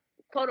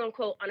quote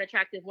unquote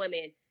unattractive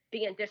woman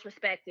being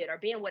disrespected or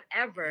being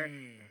whatever,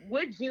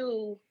 would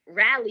you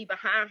rally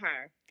behind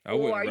her? I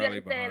wouldn't Or, you know rally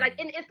what I'm saying? behind Like,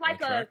 and it's like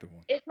an attractive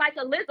one. it's like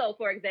a Lizzo,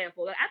 for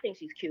example. Like, I think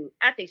she's cute.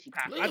 I think she's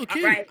popular. Little I,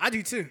 cute. Right. I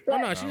do too. Oh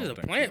no, I she's don't a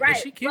think plant, so. but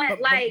she cute. Right.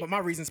 But, Like- but my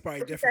reason's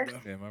probably different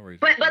though. Yeah, my reason.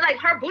 But like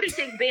her booty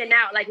cheeks being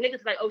out, like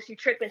niggas like, oh, she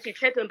tripping.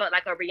 But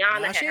like a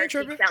Rihanna Nah, had she her ain't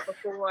cheeks tripping. out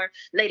before.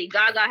 Lady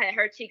Gaga had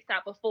her cheeks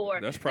out before.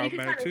 That's So you can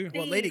problematic, kinda too.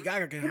 Well, see- Lady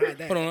Gaga can hide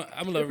that. Hold on,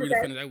 I'm gonna let Rita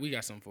Okay. finish. We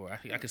got something for her.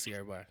 I can see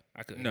everybody.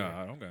 I could. No,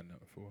 I don't got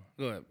nothing for.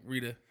 Go ahead,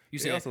 Rita. You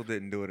They said. also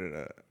didn't do it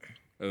at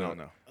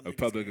no. A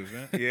public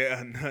event.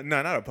 Yeah,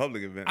 no, not a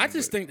public event. I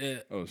just but- think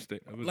that, Oh,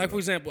 state. like for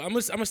example, I'm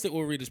gonna stick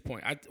with Rita's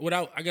point.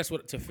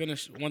 To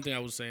finish, one thing I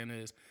was saying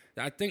is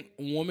that I think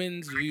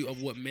women's view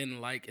of what men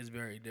like is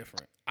very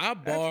different. Our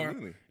bar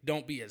Absolutely.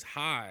 don't be as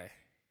high,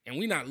 and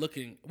we not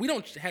looking. We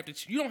don't have to.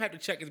 You don't have to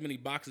check as many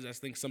boxes as I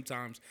think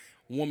sometimes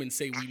women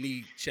say we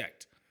need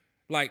checked.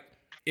 Like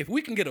if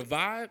we can get a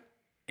vibe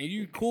and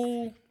you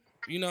cool,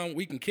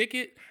 we can kick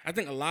it. I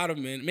think a lot of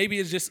men, maybe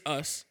it's just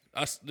us,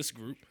 this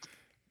group.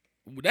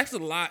 That's a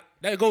lot.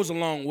 That goes a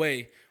long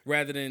way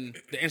rather than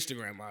the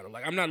Instagram model.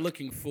 Like I'm not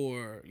looking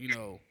for,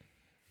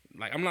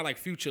 like I'm not like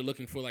Future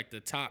looking for like the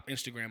top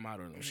Instagram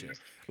model and shit.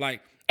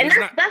 Like And it's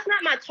that's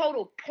not my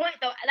total point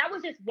though. That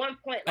was just one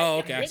point. Like, Oh,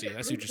 if okay, I see. niggas-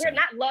 I see what you're we're saying.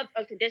 not loved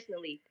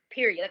unconditionally.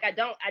 Period. Like I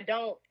don't.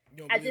 You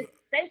don't I believe just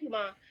thank you,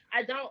 Mom.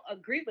 I don't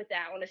agree with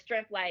that on the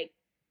strength. Like,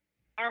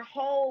 our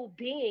whole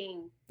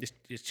being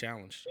It's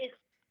challenged.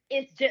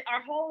 it's just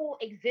our whole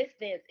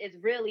existence is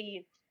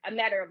really a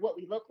matter of what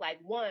we look like.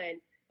 One,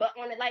 but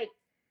on it, like,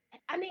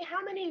 I mean,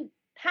 how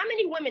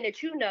many women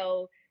that you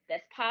know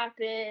that's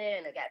popping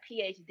and got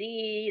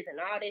PhDs and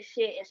all this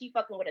shit, and she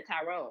fucking with a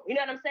Tyrone? You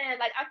know what I'm saying?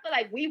 Like, I feel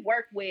like we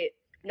work with.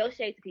 No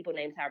shade to people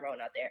named Tyrone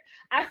out there.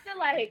 I feel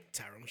like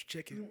Tyrone's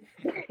chicken.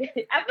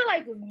 I feel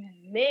like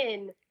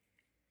men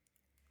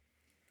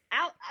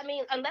out. I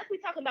mean, unless we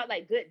talking about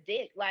like good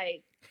dick,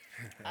 like.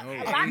 I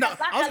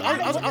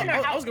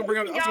was gonna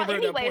bring up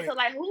that point. So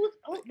like,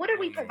 what are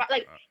we provide?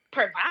 Like,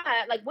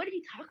 provide? Like, what are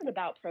you talking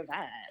about?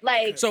 Provide?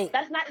 Like, So-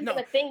 that's not even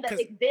a thing that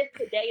exists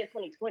today in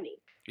 2020.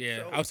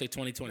 Yeah, I would say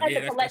 2020. As Yeah,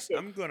 a collective.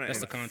 I'm gonna That's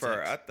the infer.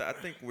 context. I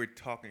think we're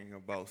talking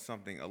about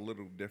something a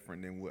little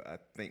different than what I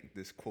think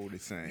this quote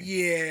is saying.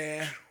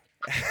 Yeah.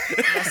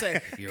 I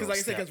said because like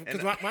I said Eurostep.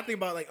 because my thing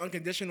about like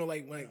unconditional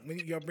like when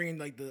you're bringing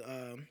like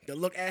the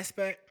look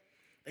aspect,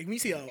 like when you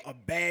see a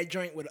bad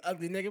joint with an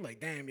ugly nigga, like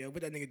damn yo,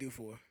 what that nigga do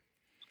for?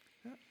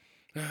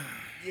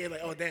 Yeah, like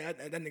oh damn,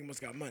 that nigga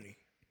must got money.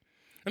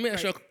 Let me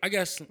ask you. I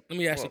guess let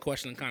me ask you a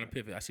question and kind of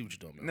pivot. I see what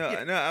you're doing,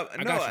 man.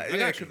 I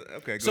got you.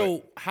 Okay, go So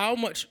ahead. how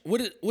much?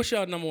 What's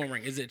your number one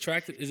rank? Is it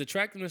attractive? Is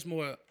attractiveness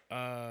more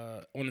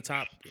on the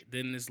top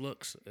than his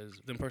looks,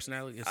 than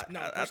personality? Is, I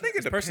think it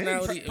is depends.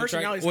 personality,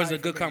 Personality's or is it high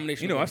a good for me.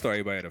 combination? You know, of I both? start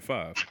everybody at a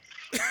 5.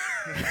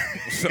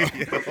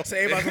 So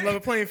everybody's on level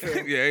playing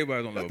field. Yeah,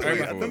 everybody's on level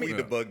playing I field. think we yeah.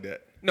 debugged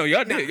that. No,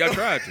 y'all did. Y'all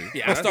tried to.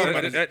 Yeah, I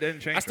started at that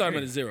didn't change. I started for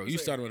at me. a 0. You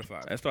started with a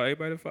 5. I started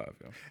everybody at 5.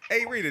 Yo.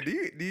 Hey Rita, do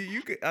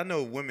you I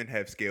know women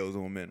have scales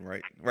on men,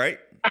 right? Right?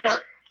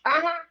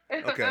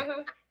 Okay.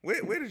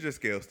 Where does your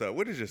scale start?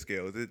 What is your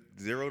scale? Is it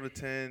 0 to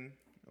 10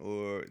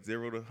 or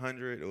 0 to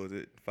 100 or is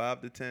it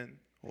 5 to 10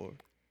 or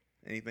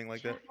anything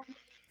like that?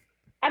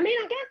 I mean,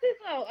 I guess it's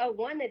a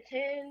 1 to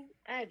 10.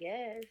 I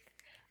guess.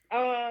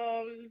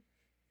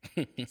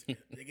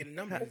 They get a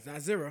number. It's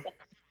not 0.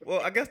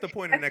 Well, I guess the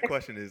point in that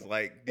question is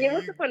like,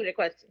 What's the point of the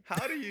question?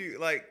 how do you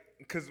like?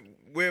 Because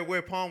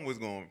where Palm was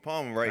going,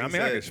 Palm right? I he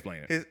mean, I said can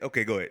explain it.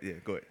 Okay, go ahead. Yeah,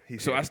 go ahead. He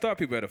So said- I start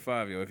people at a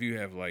 5, yo. If you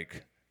have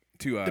like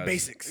 2 eyes,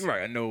 basics.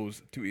 right? A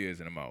nose, 2 ears,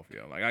 and a mouth,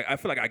 yo. Like I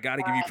feel like I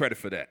gotta give you credit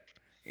for that.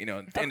 You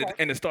know,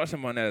 and to start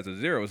someone as a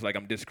 0, it's like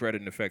I'm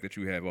discrediting the fact that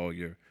you have all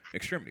your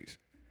extremities.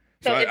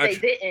 So I if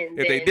they didn't,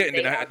 if they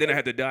didn't, then also- I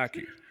had to dock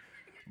you.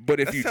 But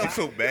if that you sounds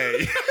so bad.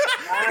 you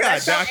that's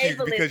gotta so dock you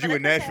ableist, because you but were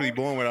that's naturally okay.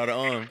 born without an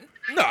arm.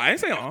 no, I didn't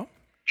say arm.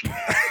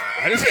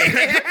 I didn't say.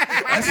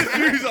 I just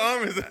use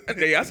arm as.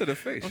 Yeah, I said the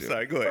face. I'm yo.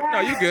 sorry. Go ahead. No,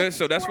 you good.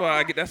 So that's why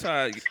I get. That's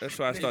why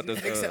I start the.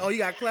 Nigga said, oh, you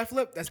got cleft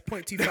lip? That's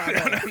 0.25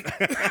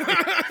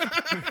 off.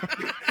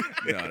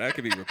 No, that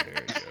could be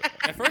repaired. Yo.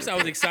 At first, I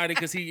was excited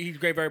because he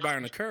gave everybody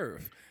on the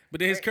curve, but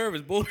then his curve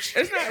is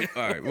bullshit. It's not.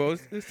 All right. Well,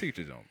 it's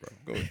teacher's own,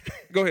 bro.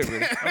 Go ahead,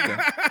 Willie.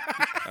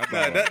 I'm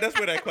done. Nah, that's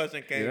where that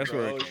question came Yeah, that's from.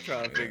 where I it was came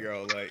trying to figure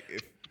out like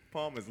if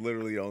Palm is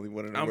literally the only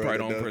one in the I'm world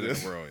probably the that only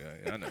does person in this. the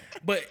world. Yeah, I know.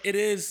 But it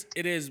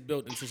is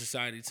built into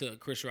society. To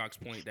Chris Rock's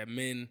point, that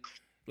men,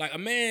 like a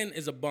man,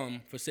 is a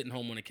bum for sitting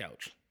home on the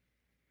couch,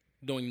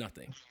 doing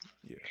nothing.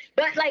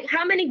 But like,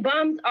 how many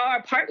bums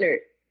are partnered?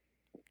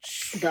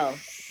 Though,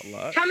 A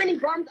lot. how many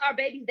bums are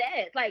baby's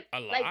dads? Like, A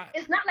like lot.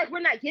 it's not like we're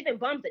not giving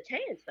bums a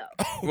chance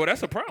though. Well,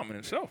 that's a problem in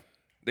itself.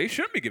 They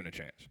shouldn't be given a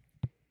chance.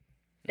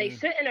 They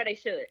shouldn't or they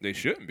should. They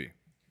shouldn't be.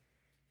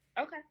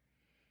 Okay.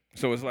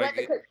 So it's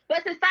like,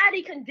 But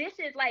society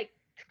conditions, like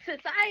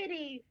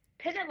society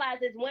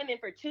penalizes women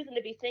for choosing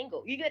to be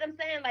single. You get what I'm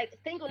saying? Like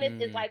singleness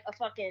is like a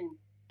fucking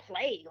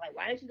plague. Like,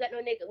 why ain't you got no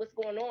nigga? What's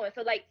going on?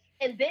 So like,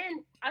 and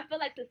then I feel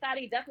like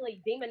society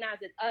definitely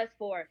demonizes us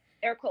for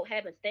air quote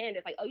having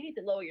standards. Like, oh, you need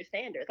to lower your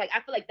standards. Like, I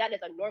feel like that is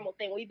a normal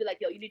thing. When you be like,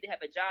 yo, you need to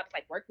have a job. It's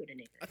like work with a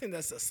nigga. I think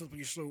that's a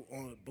slippery slope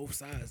on both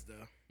sides,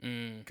 though.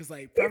 Mm, Because,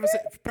 like,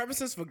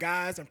 preferences for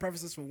guys and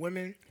preferences for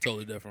women,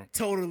 totally different.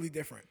 totally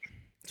different.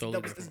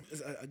 Totally different.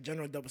 It's a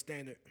general double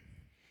standard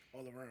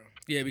all around.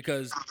 Yeah,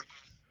 because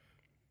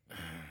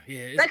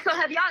it's, Like, so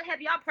have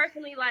y'all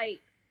personally like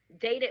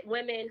dated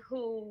women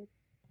who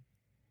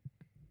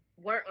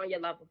weren't on your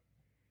level?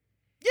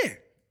 Yeah.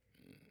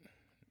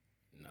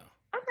 no.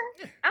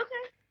 Okay.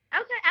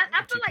 I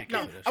feel too like picky.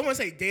 No, for this I wouldn't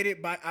say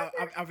dated, but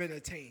I've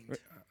entertained.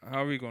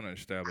 how are we going to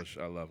establish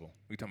our level?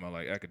 We talking about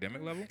like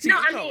academic level? no,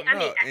 I no, mean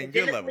in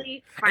your level.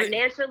 academically,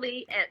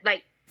 financially, and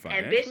like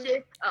Financially?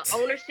 ambitious,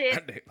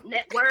 ownership,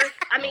 net worth.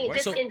 I mean,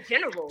 just So- in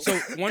general. so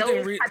one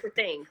those thing, type of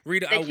things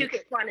Rita, that you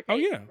can quantitate. Oh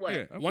yeah, what? yeah.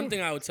 of one course.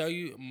 thing I would tell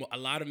you, a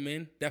lot of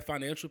men, that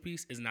financial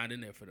piece is not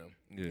in there for them.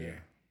 Yeah.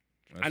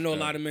 I know a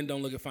lot of men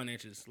don't look at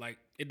financials. Like,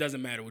 it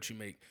doesn't matter what you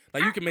make.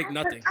 Like, you can make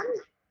nothing.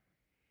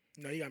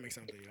 No, you gotta make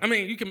something. I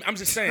mean, you can. I'm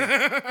just saying.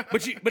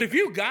 but if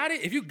you got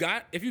it, if you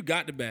got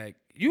the bag,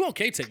 you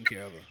okay taking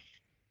care of her.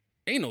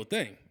 Ain't no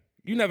thing.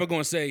 You never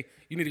gonna say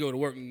you need to go to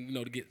work and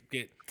to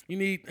get. You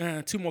need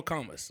 2 more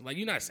commas. Like,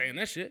 you're not saying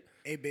that shit.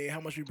 Hey, babe, how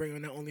much we bring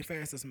on that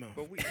OnlyFans this month?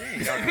 But we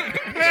ain't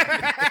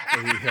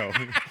Yo.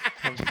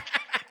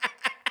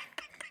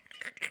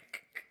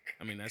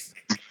 I mean, that's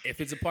if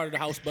it's a part of the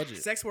house budget.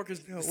 Sex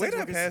workers. Where sex that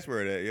workers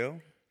password at,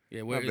 yo?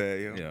 Yeah, My where bad,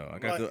 yo. Yo, I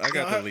What?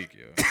 got the leak,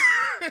 yo.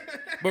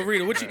 But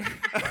Rita, what you?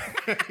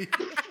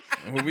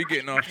 When we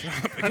getting off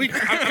topic.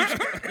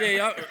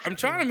 I'm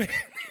trying to make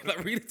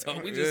like Rita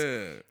talk. We just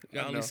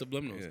got all know. these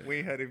subliminals. We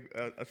ain't had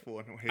us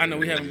four. I know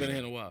we haven't been here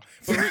in a while.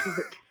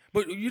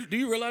 But do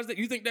you realize that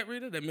you think that,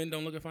 Rita, that men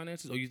don't look at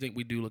finances, or you think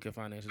we do look at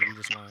finances? We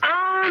just lying?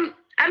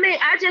 I mean,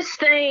 I just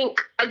think,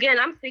 again,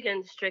 I'm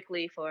speaking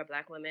strictly for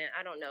Black women.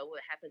 I don't know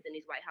what happens in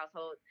these white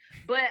households,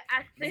 but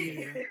I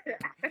think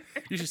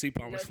You should see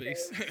Palmer's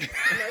face.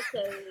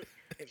 No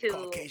shade to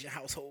Caucasian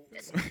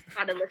households.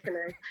 all the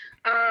listeners.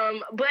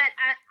 But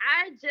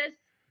I just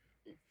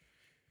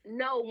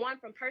know, one,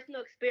 from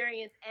personal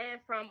experience and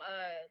from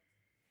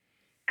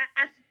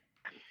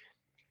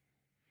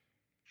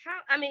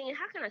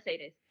how can I say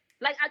this?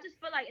 Like, I just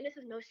feel like, and this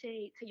is no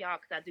shade to y'all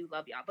because I do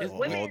love y'all, but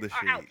women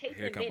are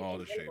outpacing men all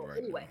the in shade general right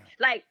anyway.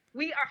 now. Like,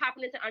 we are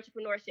hopping into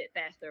entrepreneurship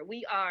faster.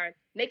 We are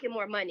making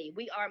more money.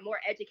 We are more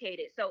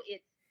educated. So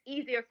it's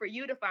easier for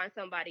you to find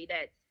somebody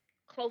that's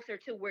closer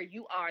to where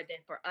you are than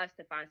for us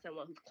to find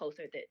someone who's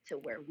closer to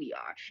where we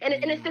are. And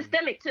it's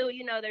systemic too.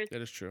 You know, there's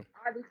That is true.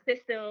 all these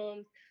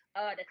systems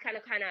that's kind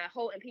of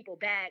holding people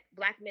back,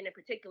 Black men in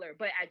particular.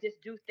 But I just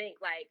do think,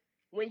 like,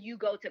 when you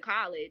go to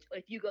college, or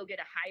if you go get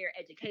a higher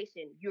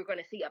education, you're going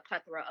to see a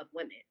plethora of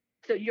women.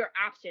 So your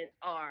options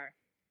are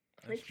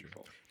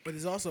plentiful. But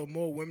there's also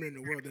more women in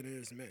the world than there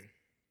is men.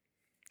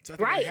 So I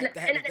think Right.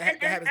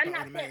 that happens I'm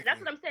not saying, that's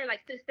what I'm saying.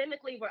 Like,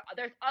 systemically,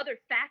 there's other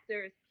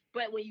factors,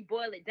 but when you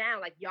boil it down,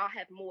 like, y'all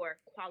have more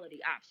quality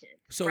options,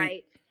 So,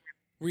 right?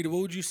 Rita,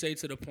 what would you say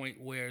to the point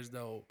where, as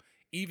though,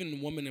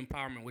 even woman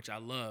empowerment, which I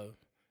love,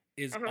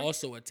 is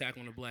also attack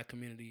on the Black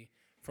community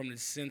from the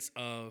sense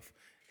of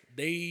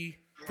they,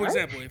 for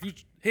example, if you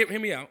hear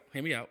me out.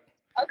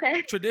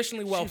 Okay.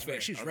 Traditionally welfare.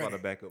 She's I'm about ready.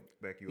 to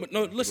back you up. But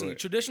no, Go listen. ahead.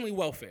 Traditionally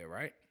welfare,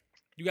 right?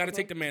 You got to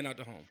take the man out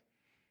the home.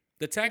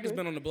 The attack has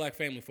been on the Black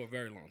family for a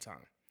very long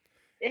time.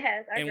 It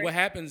has. I And agree. what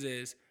happens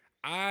is,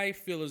 I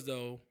feel as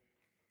though,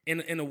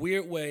 in a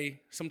weird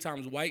way,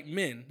 sometimes white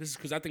men, this is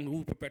because I think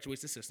who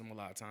perpetuates the system a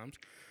lot of times,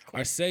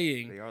 are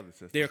saying They are the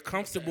system. they're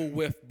comfortable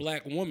with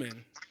Black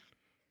women,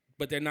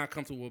 but they're not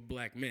comfortable with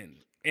Black men.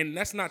 And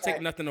that's not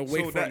taking nothing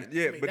away from but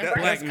that's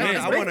Black big. men.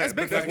 I want That's to.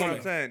 big That's for what I'm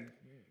women. saying.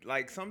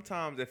 Like,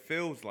 sometimes it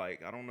feels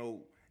like, I don't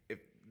know if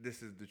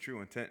this is the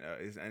true intent,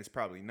 and it's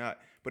probably not,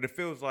 but it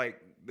feels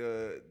like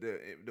the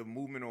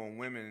movement on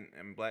women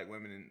and Black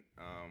women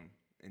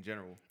in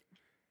general,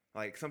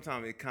 like,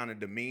 sometimes it kind of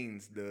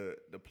demeans the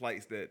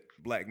plights that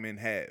Black men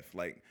have.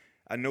 Like,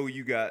 I know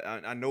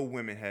I know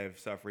women have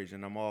suffrage,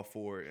 and I'm all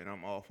for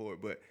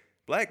it, but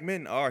Black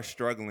men are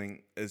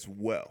struggling as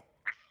well.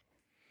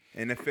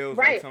 And it feels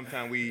like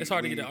sometimes it's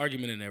hard to get an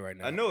argument in there right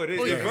now. I know it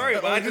is. It's very,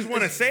 but I just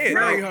want to say it.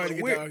 Very like, hard to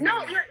get we're- the argument.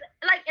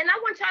 No, like, and I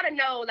want y'all to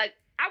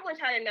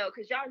know,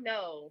 because y'all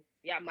know,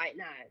 y'all might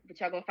not, but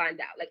y'all gonna find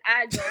out. Like,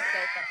 I go so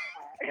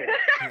fucking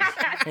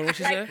hard. What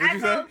she Like, said? I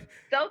go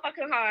so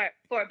fucking hard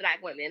for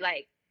Black women.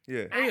 Like,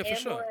 Yeah. Oh, yeah, I for am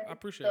sure. one. I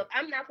appreciate So it. if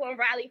I'm not going to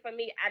rally for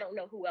me, I don't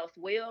know who else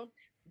will.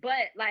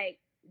 But, like,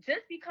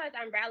 just because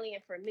I'm rallying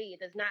for me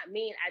does not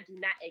mean I do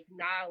not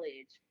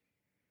acknowledge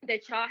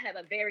that y'all have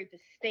a very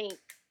distinct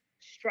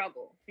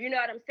struggle. You know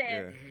what I'm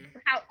saying? Yeah.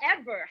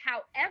 However,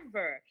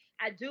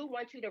 I do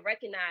want you to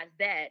recognize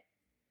that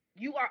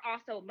you are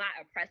also my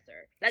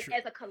oppressor, like, True.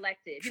 as a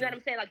collective. You True. know what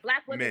I'm saying? Like,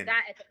 Black women Men.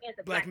 die at the hands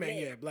of Black Black men,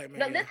 men. yeah, Black men.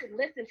 No, yeah.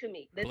 listen to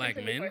me. Listen Black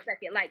to me for men? a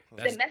second. Like,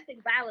 That's- domestic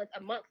violence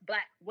amongst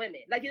Black women.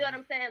 Like, you know what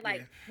I'm saying?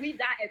 Like, we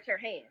die at your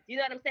hands. You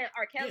know what I'm saying?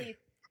 R. Kelly's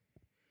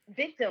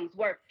victims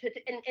were,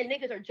 and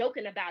niggas are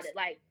joking about it.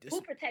 Like, This-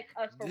 who protects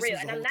us for this real? is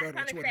And the I'm whole not thread on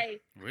trying to Twitter.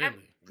 say,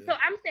 Really? so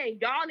I'm saying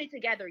y'all need to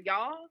gather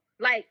y'all.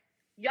 Like,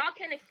 y'all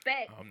can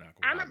expect, I'm not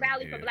I'm a gonna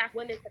rally lie, for yeah. Black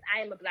women because I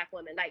am a Black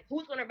woman. Like,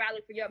 who's going to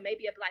rally for y'all?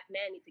 Maybe a Black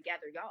man needs to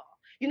gather y'all.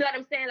 You know what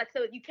I'm saying? Like,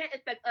 so you can't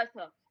expect us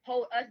to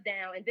hold us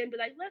down and then be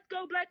like, let's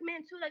go Black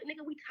men too. Like,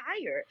 nigga, we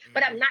tired.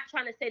 But I'm not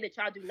trying to say that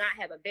y'all do not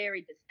have a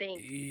very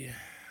distinct Yeah.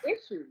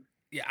 issue.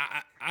 Yeah,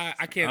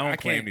 I can't. I don't I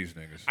claim can't. these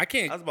niggas. I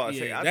can't. I was about to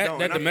say, yeah, I that don't,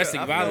 that and I feel- domestic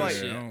I feel violence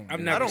like- shit. I I've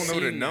don't never I don't know the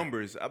seen that.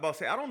 numbers. I'm about to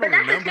say, I don't know But the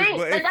that's the numbers, thing. but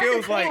But it that's feels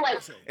the thing, like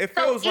like, it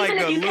So feels like even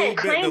the if you little can't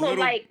bit, claim the them, little.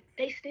 like,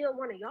 they still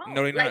one of y'all. No,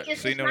 they're Like, not.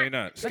 it's See, just no, they're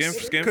not.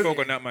 Skin Cause- folk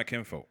are not my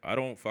kinfolk. I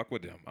don't fuck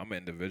with them. I'm an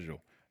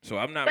individual. So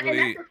I'm not But and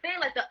really. that's the thing,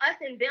 like, the us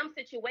and them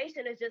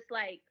situation is just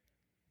like,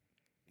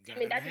 I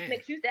mean, that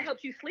just that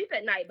helps you sleep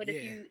at night. But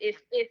Yeah.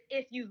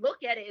 if you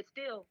look at it, it's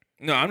still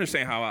No, I'm just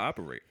saying how I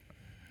operate.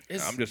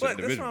 It's- I'm just an But that's what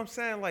individual. I'm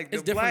saying. Like,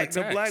 It's the different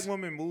black attacks.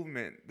 woman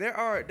movement, there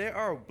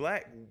are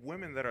Black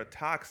women that are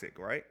toxic,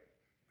 right?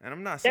 And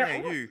I'm not There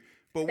saying are. you,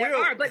 but there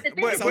we'll. are. But the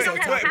thing is, we but- don't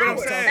have but power. I'm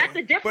saying- That's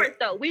the difference, but-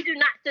 though. We do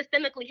not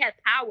systemically have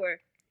power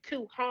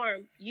to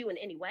harm you in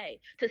any way,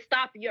 to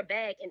stop your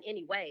bag in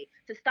any way,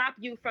 to stop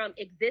you from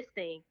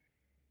existing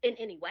in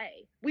any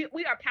way. We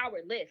are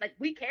powerless. Like,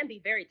 we can be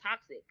very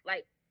toxic.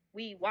 Like,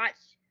 we watch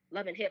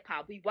Love and Hip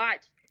Hop. We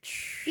watch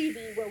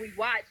TV where we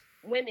watch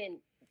women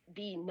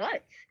be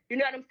nuts. You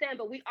know what I'm saying?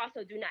 But we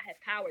also do not have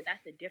power.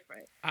 That's the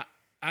difference.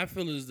 I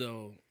feel as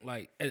though,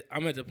 like,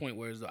 I'm at the point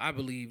where as though I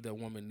believe that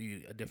women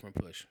need a different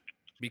push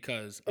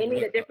because They of need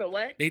what- a different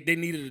what? They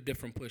needed a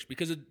different push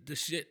because of the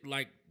shit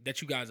like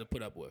that you guys have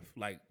put up with.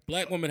 Like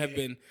black women have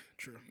been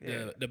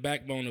the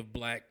backbone of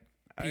black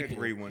I people.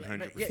 agree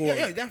 100%.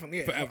 Yeah, definitely.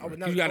 Yeah. Forever. I would You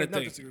never, gotta I would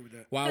never think. disagree with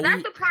that. While So we,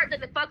 that's the part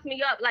that fucks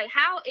me up. Like,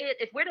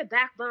 if we're the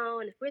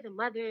backbone, if we're the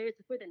mothers,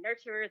 if we're the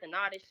nurturers, and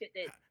all this shit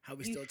that How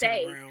we you still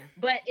say, turn around.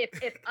 but if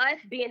us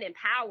being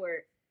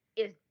empowered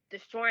is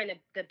destroying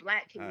the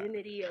black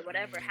community or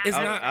whatever, It's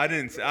how not- I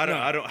didn't.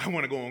 I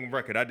want to go on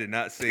record. I did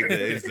not say that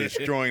it's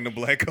destroying the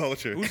black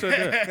culture. Who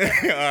said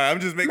that? All right, I'm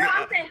just making. No,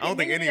 I'm saying I don't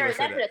think any of us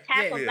said that's an that.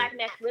 attack Yeah. on Yeah. black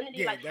masculinity.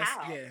 Yeah, like that's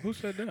how? yeah. Who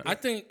said that? I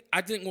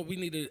think what we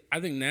need to. I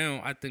think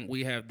now. I think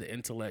we have the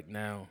intellect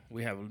now.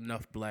 We have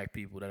enough black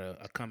people that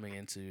are coming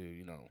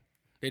into.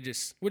 We're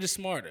just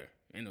smarter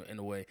in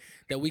a way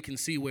that we can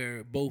see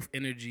where both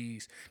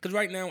energies. Because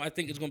right now, I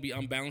think it's going to be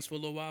unbalanced for a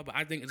little while, but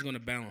I think it's going to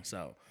balance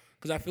out.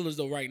 Because I feel as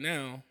though right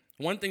now,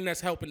 one thing that's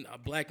helping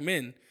black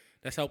men,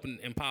 that's helping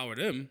empower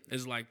them,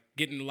 is like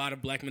getting a lot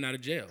of black men out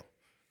of jail.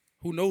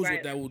 Who knows what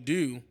Right. that will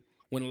do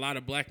when a lot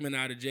of black men are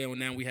out of jail, and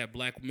now we have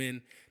black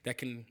men that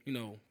can,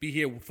 be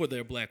here for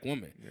their black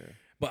woman. Yeah.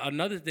 But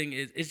another thing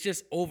is, it's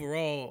just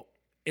overall,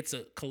 it's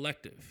a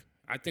collective.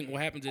 I think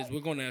what happens is we're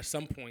going to, at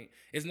some point,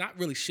 it's not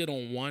really shit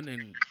on one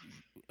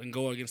and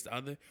go against the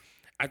other.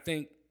 I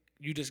think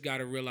you just got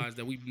to realize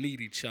that we need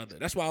each other.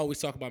 That's why I always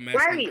talk about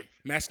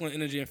masculine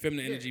energy and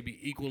feminine energy be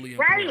equally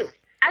important. Right.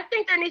 I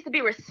think there needs to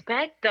be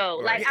respect though.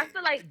 Right. Like I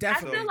feel like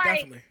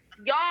Definitely.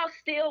 y'all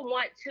still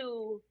want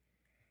to.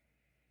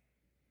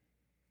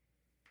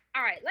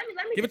 All right, let me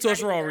Give it just to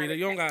us not raw, even Rita.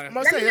 You don't got. I'm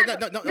gonna say, don't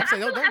dumb it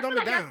I feel down.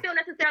 like y'all still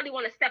necessarily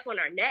want to step on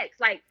our necks.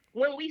 Like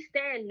when we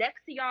stand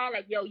next to y'all,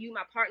 like yo, you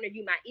my partner,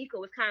 you my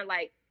equal. It's kind of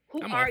like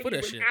who I'm are all you for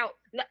that shit. without?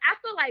 No, I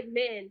feel like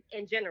men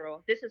in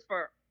general. This is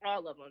for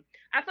all of them.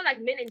 I feel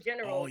like men in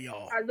general All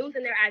y'all. are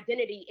losing their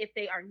identity if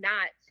they are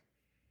not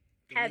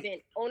having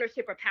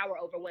ownership or power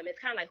over women. It's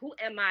kind of like, who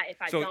am I if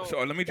I don't? So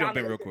let me jump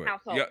in dominate real this quick.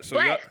 household? Yeah, so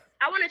but y'all,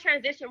 I want to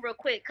transition real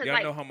quick because y'all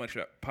like know how much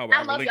power I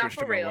I love y'all relinquished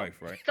for to my real. wife,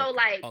 right? So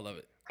like All of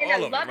it. in All a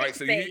of it, loving right?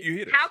 So space, you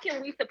hear this. how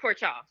can we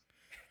support y'all?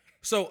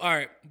 So, all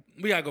right,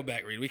 we got to go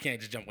back, Rita. We can't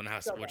just jump on the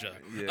house with y'all.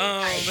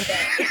 Yeah.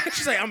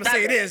 She's like, I'm gonna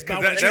say this, but I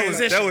want to That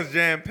transition. was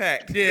jam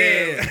packed.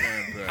 Yeah.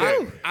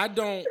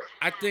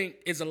 I think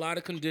it's a lot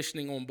of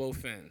conditioning on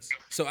both ends.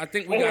 So I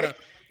think we gotta,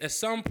 at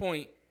some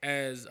point,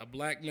 as a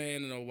black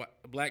man and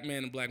a black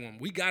man and black woman,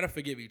 we gotta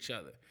forgive each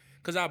other,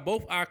 because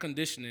both our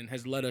conditioning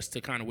has led us to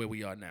kind of where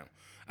we are now.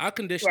 Our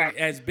conditioning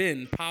has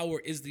been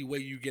power is the way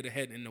you get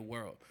ahead in the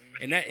world,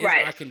 and that is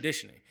our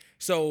conditioning.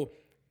 So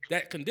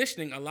that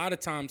conditioning a lot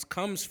of times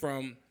comes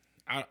from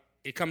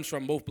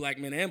both black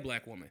men and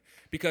black women,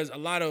 because a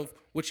lot of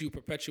what you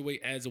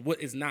perpetuate as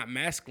what is not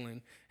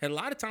masculine, and a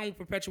lot of times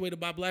perpetuated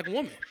by black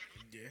women.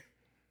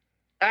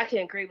 I can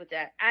agree with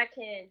that. I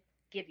can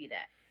give you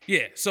that.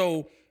 Yeah,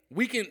 so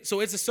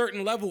it's a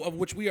certain level of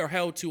which we are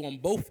held to on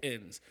both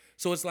ends.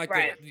 So it's like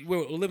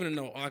we're living in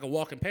like a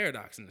walking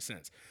paradox in a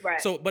sense.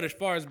 Right. So, but as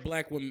far as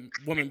black women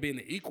being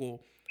the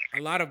equal, a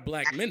lot of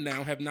black men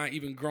now have not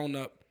even grown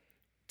up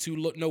to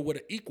know what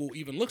an equal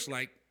even looks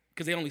like,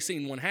 because they only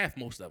seen one half,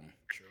 most of them.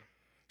 True.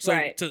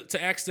 So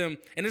to ask them,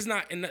 and it's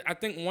not, and I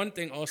think one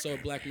thing also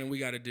black men we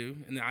got to do,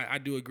 and I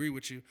do agree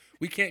with you,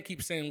 we can't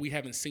keep saying we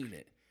haven't seen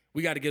it.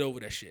 We got to get over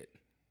that shit.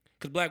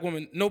 Because black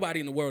women, nobody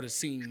in the world has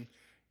seen,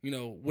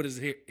 what is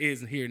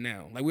here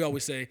now. Like we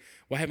always say,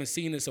 well, I haven't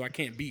seen it, so I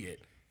can't be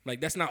it. Like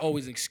that's not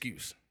always an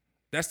excuse.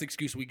 That's the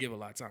excuse we give a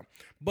lot of time.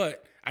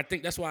 But I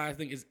think that's why I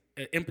think it's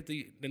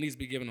empathy that needs to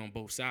be given on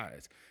both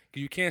sides.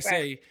 Because you can't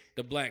say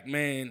the black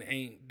man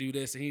ain't do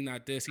this and he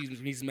not this.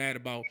 He's mad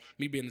about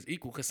me being his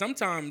equal. Because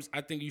sometimes I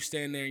think you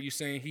stand there and you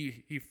saying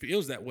he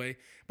feels that way,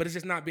 but it's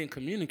just not being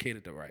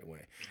communicated the right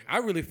way. I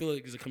really feel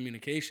like it's a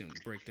communication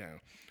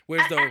breakdown.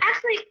 Whereas though,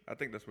 I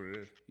think that's what it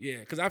is. yeah,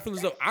 because I feel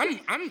as though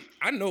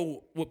I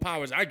know what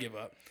powers I give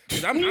up.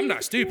 Because I'm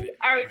not stupid.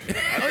 I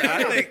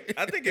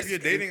think if you're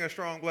dating a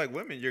strong black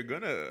woman, you're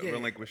gonna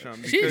relinquish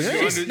something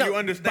because you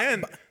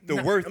understand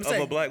the worth of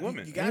a black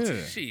woman. You got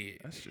to.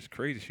 Shit. That's just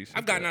crazy. She said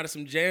I've gotten out of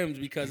some jams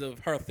because of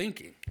her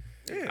thinking.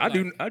 Yeah. I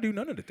do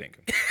none of the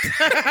thinking.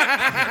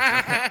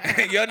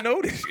 Y'all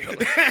know this. Yo.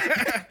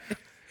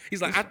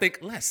 He's like, I think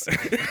less.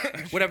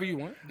 Whatever you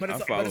want. But I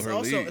follow her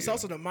lead, it's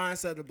also the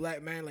mindset of the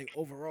black man, like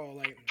overall.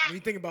 Like when you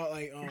think about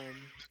like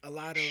a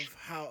lot of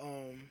how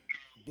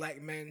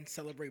black men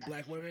celebrate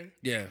black women,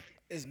 Yeah.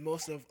 is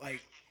most of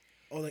like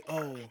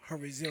her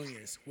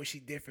resilience, what she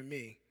did for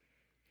me,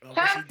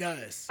 what she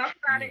does. Talk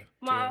about it,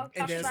 Mom. And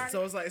Talk then about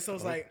so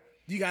it's like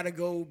you gotta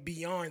go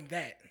beyond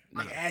that.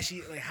 Like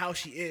how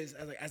she is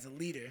as a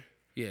leader,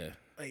 Yeah.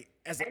 like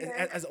as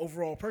an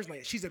overall person.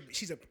 Like she's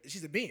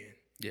a being.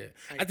 Yeah.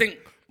 I think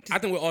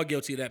we're all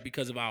guilty of that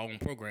because of our own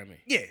programming.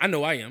 Yeah. I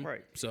know I am.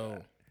 Right.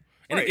 So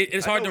and Right.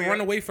 it's I hard know to we run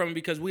are. away from it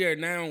because we are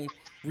now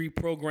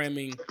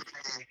reprogramming.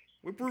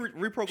 We're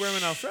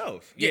reprogramming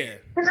ourselves. Yeah.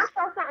 Can I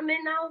throw something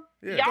in now?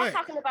 Yeah. Y'all Go ahead.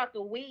 talking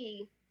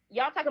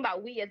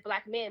about we as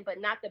black men, but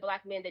not the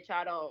black men that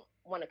y'all don't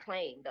want to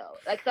claim though.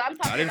 Like, so I'm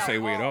talking I didn't about say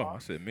we at all. all. I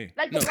said me.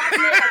 Like the No. black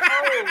men, like,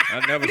 oh,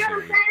 I never you know said what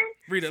we. I'm saying?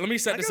 Rita, let me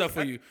set this up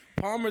for you.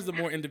 Palmer's the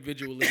more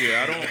individualistic.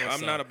 Yeah, of us,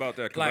 I'm not about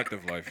that Like,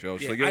 collective life, yo.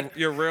 yeah, So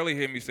you'll rarely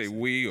hear me say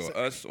we or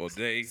us or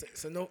they.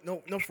 So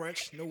no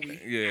French, no we.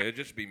 Yeah, it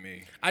just be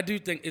me. I do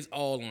think it's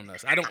all on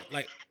us. I don't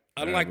like.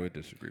 I don't I like. would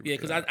disagree with Yeah,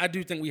 because that. I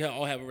do think we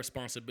all have a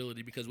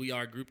responsibility because we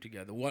are grouped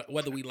together,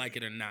 whether we like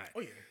it or not. Oh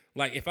yeah.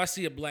 Like if I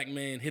see a black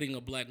man hitting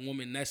a black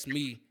woman, that's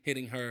me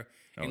hitting her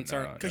Oh, in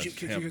turn. nah, Because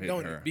that's you him hitting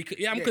condone her. it. Because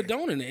I'm Yeah.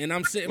 condoning it, and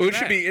I'm sitting. Well,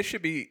 back. it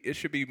should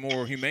be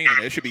more humane than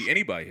that. It should be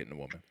anybody hitting a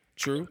woman.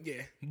 True.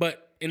 Yeah.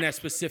 But in that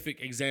specific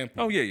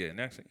example, Oh yeah. And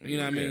that's, you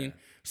know what I mean.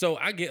 So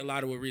I get a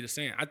lot of what Rita's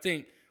saying. I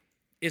think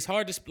it's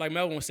hard to, like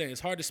Melvin was saying, it's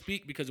hard to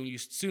speak because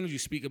as soon as you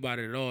speak about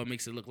it at all, it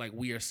makes it look like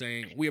we are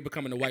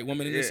becoming a white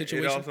woman in this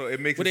situation. It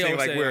makes But it they seem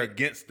always like say, we're like,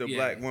 against the yeah.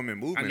 black women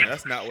movement. know.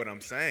 That's not what I'm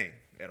saying.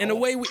 In a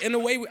way,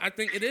 I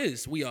think it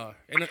is. We are.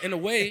 In a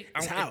way,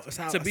 It's how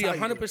you to do be it.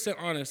 100%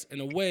 honest, in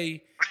a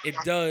way, it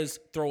does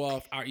throw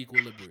off our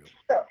equilibrium.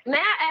 So, may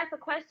I ask a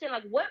question?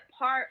 Like, what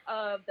part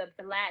of the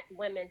black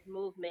women's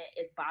movement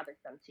is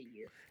bothersome to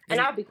you?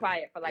 And I'll be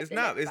quiet for like. It's the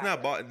not. next It's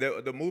not. 5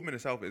 minutes. The movement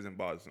itself isn't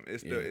bothersome.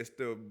 It's Yeah.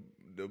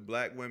 the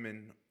black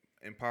women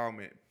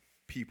empowerment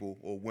people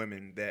or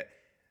women that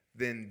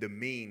then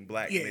demean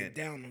black Yeah, men.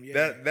 down them.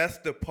 Yeah. That's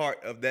the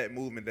part of that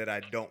movement that I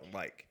don't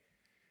like.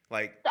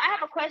 Like, So I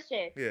have a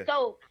question. Yeah.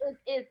 So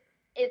is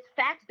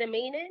facts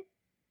demeaning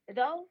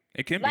though?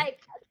 It can be.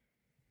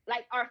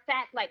 Like are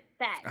facts like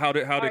facts? How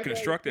they Are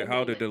construct it,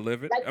 how they demeaning?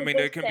 deliver it. Like, I mean,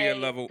 to there just can be a say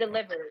level.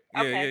 delivered.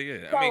 Yeah, Okay.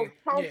 yeah. So I mean,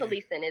 tone Yeah.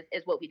 policing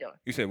is what we doing.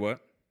 you said what?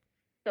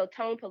 So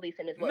tone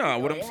policing is what. No,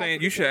 we what doing. I'm It has saying,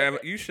 to you be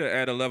should delivered.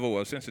 add a level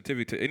of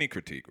sensitivity to any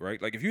critique,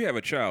 right? Like if you have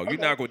a child, you're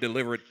Okay. not going to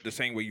deliver it the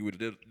same way you would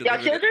Y'all deliver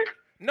it. children?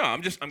 No,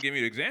 I'm giving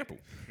you an example.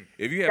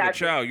 If you have a Gotcha.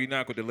 child, you're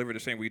not going to deliver the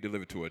same way you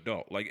deliver to an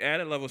adult. Like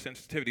add a level of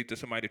sensitivity to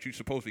somebody that you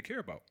supposedly care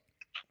about.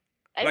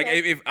 Like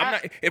Amen. if I'm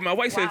not, if my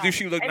wife says, wow. "Do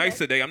she look Amen. nice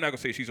today?" I'm not gonna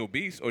say she's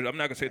obese, or I'm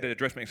not gonna say that the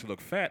dress makes her look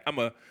fat. I'm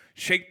gonna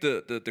shape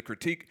the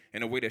critique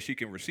in a way that she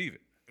can receive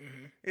it.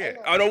 yeah.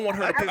 I don't want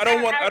her. I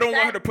don't want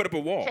her to put up a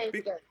wall. Change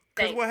the game.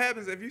 Because Thanks. what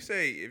happens if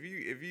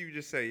you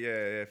just say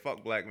yeah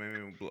fuck black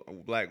men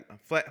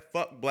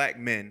fuck black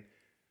men,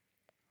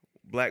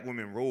 black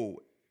women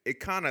rule, it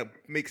kind of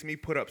makes me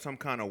put up some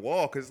kind of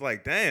wall because it's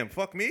like damn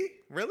fuck me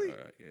really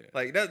Yeah.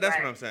 like that's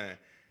Right. what I'm saying,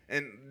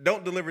 and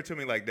don't deliver to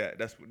me like that.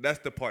 That's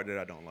the part that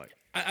I don't like.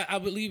 I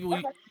believe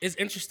it's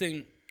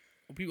interesting.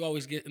 People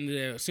always get into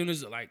there as soon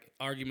as like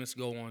arguments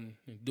go on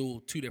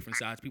dual two different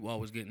sides. People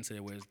always get into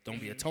there where it's, don't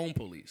be a tone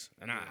police,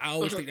 and I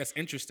always think that's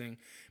interesting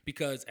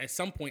because at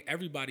some point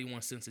everybody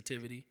wants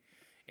sensitivity,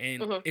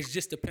 and it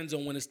just depends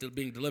on when it's still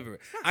being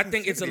delivered. I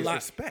think it's a sensitivity, lot,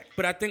 it's respect.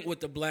 but I think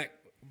with the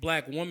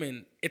black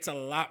woman, it's a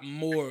lot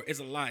more. It's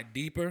a lot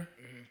deeper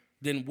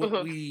than what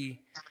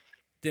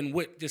than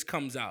what just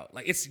comes out.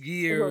 Like it's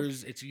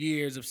years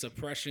of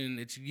suppression.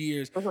 It's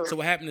years. So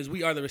what happened is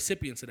we are the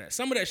recipients of that.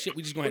 Some of that shit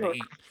we just gonna have to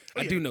eat.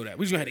 I do know that.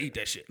 We just gonna have to eat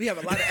that shit. We have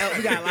a lot of L.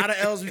 We got a lot of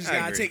L's. We just I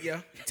gotta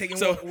agree. take your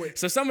So walk with.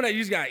 so some of that you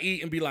just gotta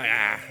eat and be like,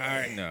 all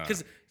right. Nah.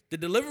 Because the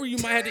delivery you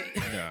might have to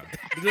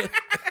Nah,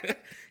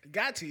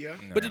 Got to you.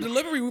 but the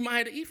delivery we might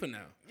have to eat for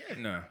now.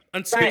 nah.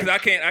 Until, Because I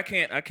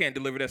can't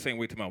deliver that same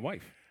way to my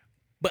wife.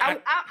 but I,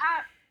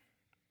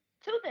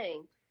 two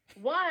things.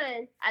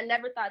 One, I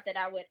never thought that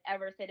I would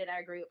ever say that I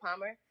agree with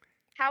Palmer.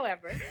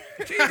 However,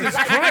 Jesus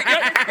Christ.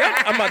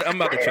 Yeah, I'm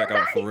about to check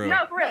out for real.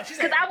 No, for real.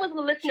 Because I was a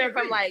listener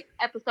from like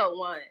episode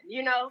 1,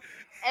 you know?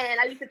 And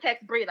I used to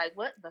text Bree, like,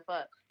 what the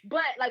fuck?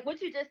 But like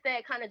what you just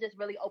said kind of just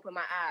really opened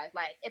my eyes.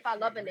 Like, if I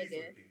love a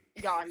nigga,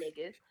 y'all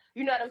niggas,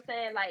 you know what I'm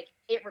saying? Like,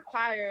 it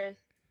requires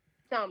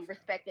some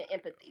respect and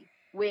empathy,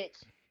 which,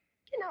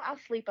 you know, I'll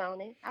sleep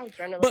on it. I'll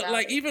journal but about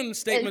like it. even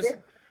statements.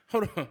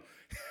 Hold on,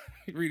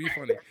 really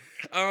funny.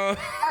 No,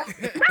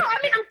 I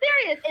mean, I'm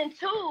serious. And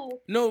two,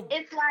 No,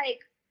 it's like,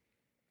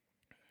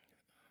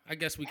 I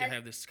guess we can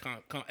have this.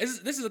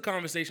 This is a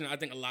conversation I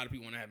think a lot of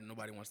people want to have. And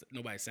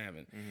nobody's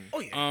having.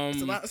 Oh yeah.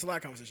 It's a lot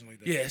of conversation like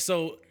that. Yeah.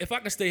 So if I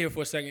can stay here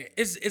for a second,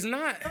 it's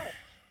not.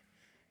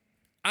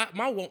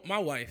 My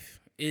wife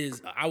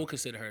is. I would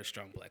consider her a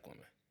strong black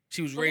woman.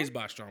 She was raised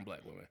by a strong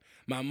black woman.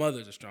 My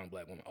mother's a strong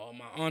black woman. All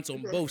my aunts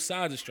on both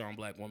sides are strong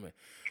black women.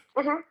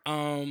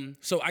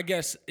 So I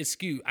guess it's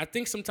skewed. I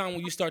think sometimes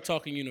when you start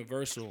talking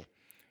universal,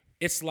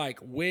 it's like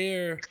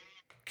where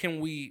do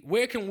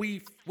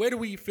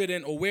we fit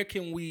in, or where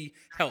can we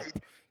help?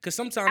 Because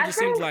sometimes it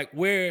seems like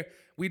where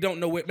we don't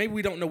know where, maybe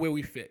we don't know where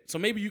we fit. So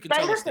maybe you can but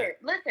tell us listen.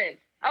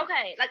 that.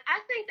 Okay, like I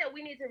think that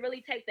we need to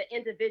really take the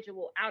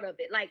individual out of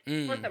it. Like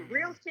for some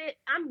real shit,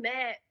 I'm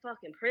mad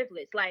fucking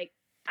privileged. Like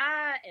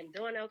I am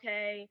doing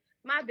okay.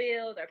 My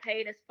bills are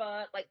paid as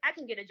fuck. Like I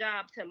can get a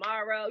job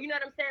tomorrow. You know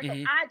what I'm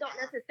saying? So I don't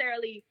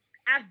necessarily.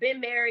 I've been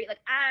married. Like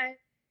I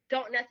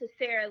don't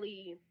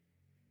necessarily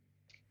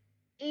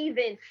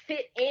even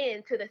fit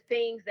into the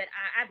things that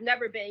I've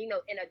never been, you know,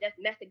 in a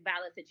domestic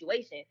violence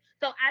situation.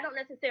 So I don't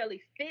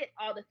necessarily fit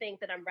all the things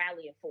that I'm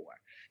rallying for.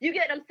 You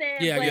get what I'm saying?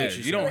 Yeah, I But get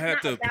what You don't it's have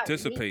not to about me.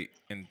 participate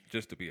in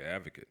just to be an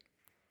advocate.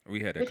 We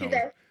had that What you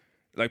conversation.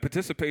 say? like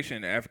participation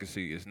in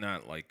advocacy is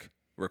not like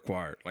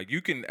required. Like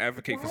you can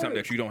advocate for something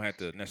that you don't have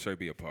to necessarily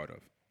be a part of.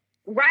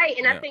 Right,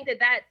 and Yeah. I think that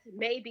that's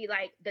maybe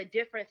like the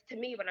difference to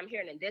me when I'm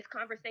hearing in this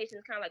conversation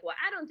is kind of like, well,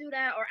 I don't do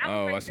that, or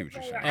Oh, I raised see this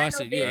what you're way, or saying. I know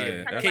see. this. Yeah, It's yeah.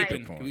 kinda That's a like,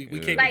 good Caping. point. We Yeah.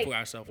 caping Like- for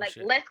ourselves and like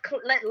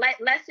shit.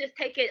 let's just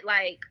take it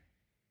like,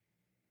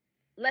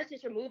 let's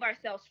just remove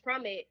ourselves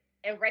from it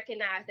and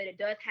recognize that it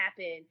does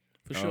happen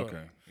For sure.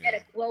 Okay. at Yeah.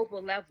 a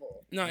global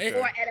level, No, or at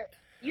a,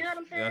 you know what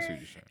I'm saying? Yeah, I see what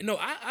you're saying. No,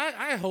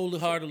 I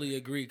wholeheartedly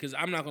agree because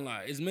I'm not gonna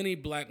lie. As many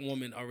black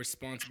women are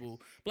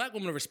responsible. Black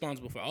women are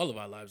responsible for all of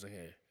our lives in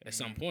here at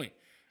some point,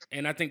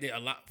 and I think they a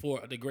lot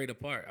for the greater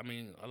part. I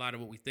mean, a lot of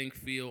what we think,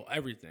 feel,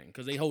 everything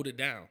because they hold it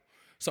down.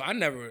 So I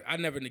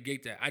never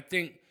negate that. I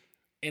think,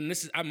 and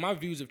this is my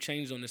views have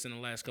changed on this in the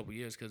last couple of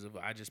years because of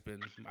I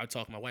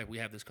talk to my wife. We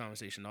have this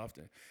conversation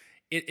often.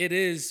 It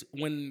is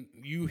when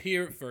you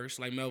hear it first,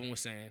 like Melvin was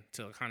saying,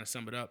 to kind of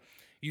sum it up,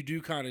 you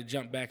do kind of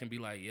jump back and be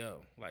like,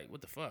 yo, like, what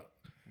the fuck?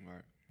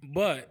 Right.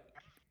 But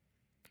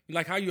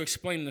like how you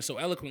explaining it so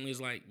eloquently is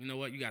like, you know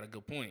what, you got a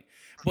good point.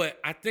 But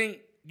I think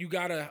you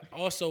gotta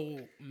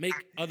also make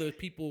other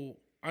people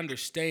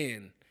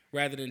understand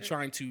rather than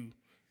trying to.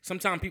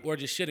 Sometimes people are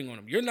just shitting on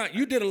them.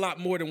 You did a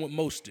lot more than what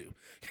most do.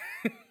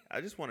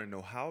 I just want to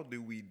know, how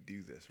do we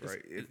do this,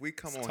 right? If we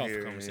come it's a on tough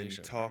here conversation.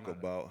 and talk I'm not-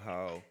 about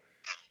how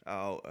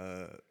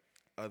our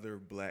other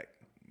black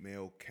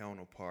male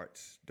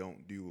counterparts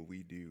don't do what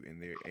we do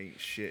and they ain't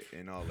shit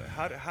and all that,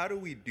 how do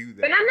we do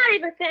that? But I'm not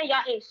even saying y'all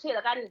ain't shit.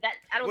 Like I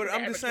don't. But think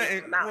I'm that just ever came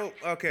saying, from my mouth.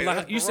 well, okay. Like,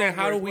 that's you the saying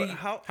wrong words,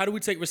 but how do we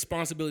take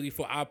responsibility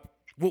for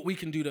what we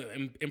can do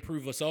to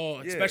improve us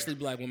all, Yeah. especially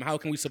black women? How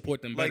can we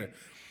support them better?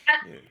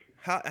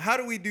 like, how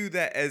do we do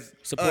that as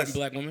Supporting us,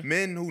 black women?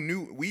 men who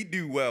knew we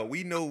do well?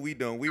 We know we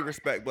don't. We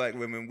respect black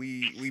women.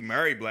 We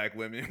marry black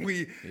women.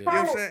 You know what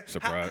I'm saying?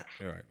 Surprise.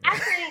 All right. I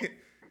think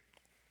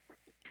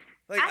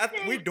I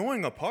think- We're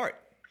doing a part.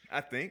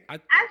 I think. I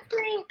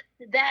think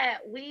that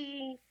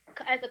we,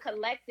 as a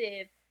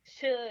collective,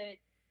 should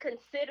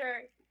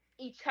consider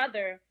each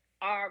other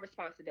our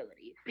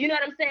responsibility. You know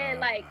what I'm saying?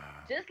 Like,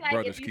 just like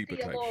brothers if you keeper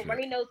see a type little shit.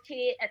 runny nosed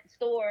kid at the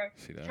store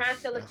See, trying to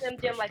steal a that's Slim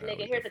Jim, like, nigga,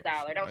 personality here's $1.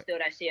 difference. Don't steal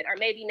that shit. Or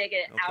maybe,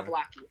 nigga, I'll Okay.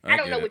 block you. I I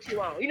don't know get what it. you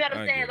want. You know what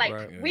I'm I saying? get it. Like,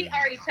 Right. we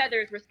are each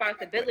other's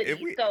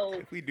responsibility. So,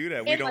 If we do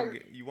that, we it's don't.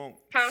 like- You won't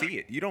Huh? see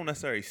it. You don't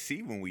necessarily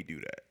see when we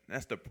do that.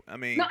 That's the. I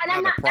mean, no, and not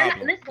I'm the not,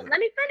 problem. listen, but- let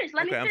me finish.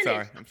 Let Okay, me I'm finish.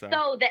 sorry. I'm sorry.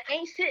 So the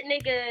ain't shit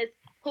niggas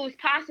who's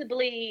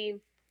possibly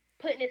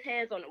putting his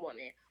hands on a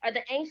woman, or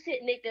the ain't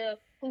shit nigga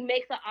who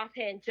makes an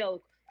offhand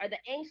joke, or the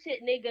ain't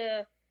shit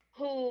nigga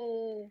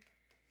who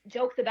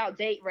jokes about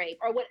date rape,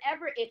 or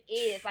whatever it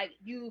is, like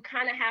you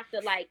kind of have to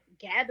like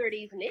gather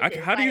these niggas.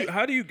 How do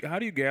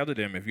like, you gather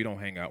them if you don't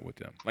hang out with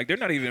them? Like they're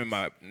not even in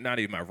my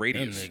Them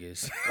radius.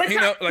 niggas. But you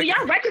know, do like-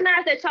 y'all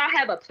recognize that y'all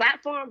have a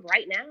platform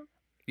right now?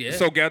 Yeah.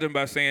 So gather them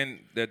by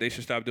saying that they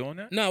should stop doing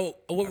that. no,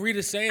 what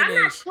Rita's saying I'm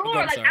not is. sure. Oh,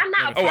 I'm Like, sorry. I'm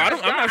not. Go Oh, ahead. I'm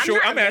not sure.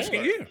 I'm a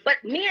asking man. you.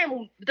 But me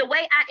and the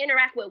way I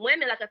interact with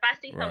women, like if I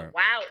see some Right.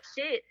 wild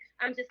shit,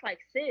 I'm just like,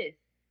 sis,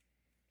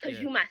 because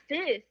Yeah. you my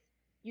sis,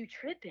 you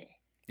tripping.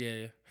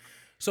 Yeah.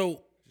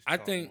 So I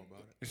Talk think more about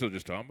it. You still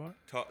just talking about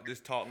it?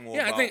 Just talk more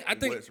Yeah, about I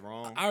think what's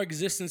wrong. our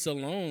existence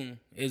alone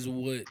is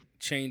what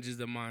changes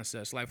the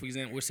mindsets. Like for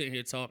example, we're sitting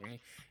here talking,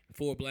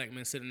 4 black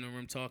men sitting in the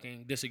room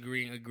talking,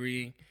 disagreeing,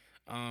 agreeing,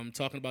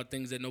 talking about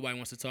things that nobody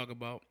wants to talk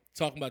about,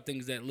 talking about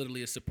things that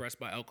literally is suppressed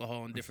by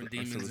alcohol and different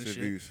demons and Unsolicited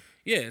shit. views.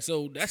 Yeah,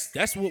 so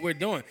that's what we're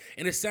doing,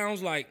 and it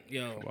sounds like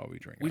While we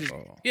drink we just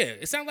alcohol.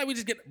 it sounds like we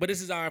just get, but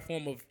this is our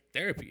form of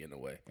therapy in a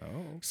way.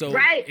 Oh. So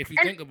Right. if you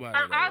And think about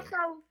it, that way.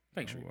 also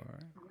Thanks, Rita. All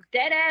right.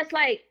 dead ass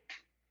like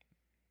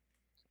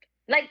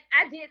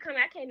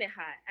I came in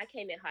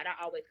hot.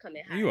 I always come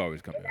in hot. You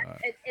always come in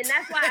hot. And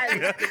that's why I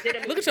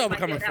legitimately Look at y'all like,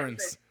 becoming that was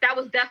friends. that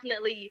was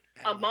definitely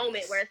a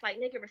moment where it's like,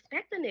 nigga,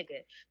 respect the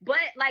nigga. But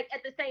like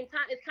at the same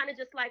time, it's kind of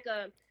just like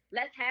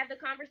let's have the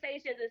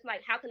conversations. It's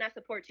like, how can I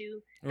support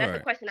you? That's the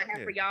Right. question I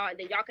have for y'all, and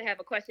then y'all can have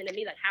a question to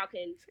me, like, how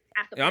can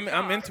I support Yeah, I'm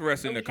y'all?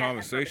 interested in And the we have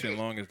that conversation as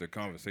long as the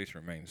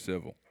conversation remains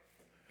civil.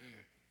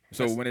 Mm.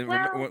 So when it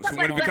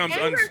but becomes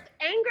anger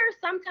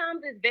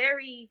sometimes is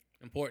very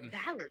Important.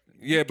 valid.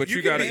 yeah, but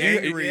you, can gotta be you-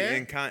 angry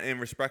yeah. and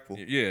respectful.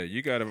 yeah,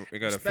 you gotta Respect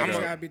figure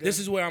gotta out. be the This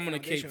is where I'm gonna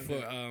cape foundation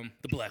for of that.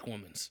 the black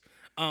women's.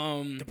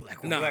 The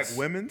black Black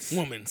women's.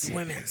 women's.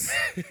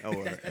 Oh,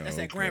 all right. That's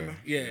that Okay. grammar.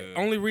 Yeah.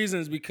 Only reason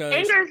is because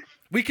Anger,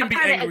 we can a be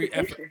part of angry.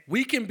 education.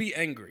 We can be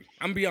angry.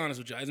 I'm gonna be honest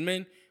with you. As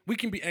men, we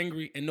can be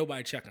angry and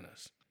nobody checking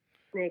us.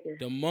 nigga.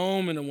 The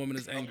moment a woman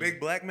is A angry, big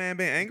black man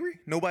being angry?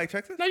 Nobody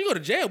checks it? no, you go to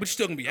jail, but you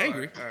still gonna be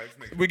angry. All right, just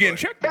make We're getting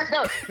sure. checked. But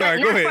no, right,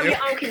 not go ahead. from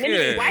your own community.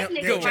 Yeah. White They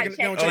niggas don't might check,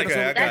 check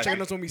Okay, I got That's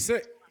you. us when we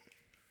sick.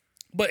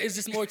 But it's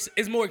just more.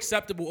 It's more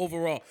acceptable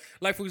overall.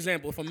 Like for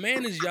example, if a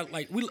man is yelling,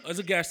 like there's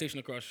a gas station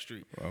across the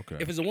street. Okay.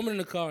 If it's a woman in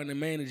the car and the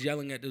man is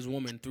yelling at this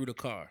woman through the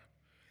car,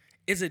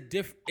 it's a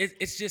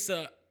It's just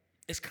a.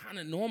 It's kind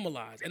of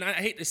normalized, and I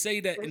hate to say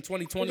that in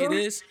 2020 it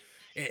is.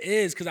 It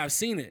is because I've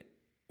seen it.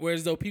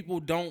 Whereas though people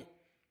don't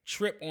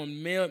trip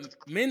on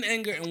men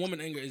anger and woman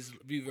anger is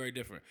viewed very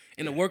different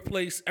in the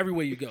workplace.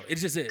 Everywhere you go, it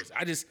just is.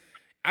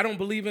 I don't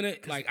believe in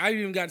it. Like I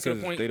even got to the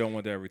Because point. they don't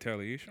want that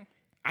retaliation.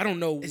 I don't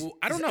know.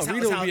 I don't know. it's how-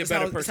 Rita it's would be a how-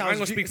 better it's person. how I ain't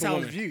gonna it's speak viewed- for it's how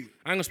women. it's viewed.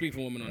 I ain't gonna speak for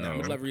women on that. I'm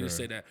gonna No, let Rita okay.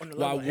 say that. On the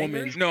While level of anger?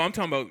 women, No, I'm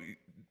talking about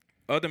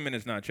other men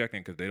is not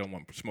checking because they don't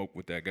want smoke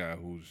with that guy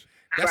who's.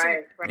 that's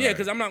Right. yeah,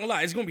 because I'm not gonna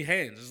lie, it's gonna be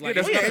hands. It's like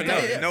that's it's nothing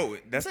nothing else. else. No,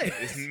 that's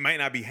it might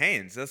not be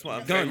hands. That's what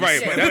I'm Guns. saying.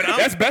 Right, Yeah, but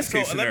that's best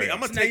case So let me. scenario. I'm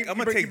gonna So now take. you I'm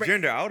gonna break- take you break-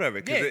 gender out of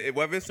it because Yeah.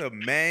 whether it's a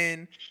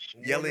man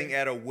yelling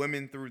at a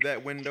woman through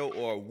that window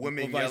or a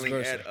woman Or vice yelling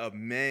versa. at a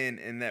man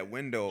in that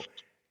window,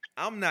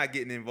 I'm not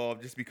getting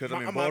involved just because I'm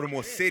in I'm-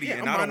 Baltimore City yeah,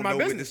 and I'm I don't minding my know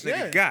what this business,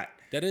 nigga yeah. got.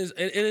 That is,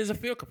 it is a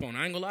fear component.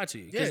 I ain't gonna lie to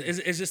you. 'Cause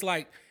Yeah. it's just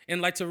like,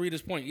 and like to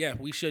Rita's point, yeah,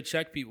 we should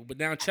check people, but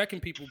now checking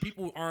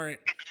people aren't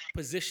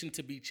positioned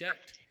to be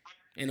checked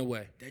in a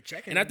way. They're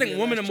checking. And I think them,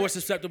 women are they're more checked.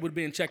 susceptible to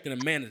being checked than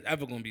a man is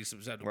ever gonna be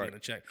susceptible to Right.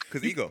 being checked.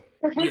 Because ego.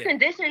 We're Yeah.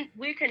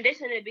 We're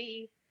conditioned to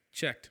be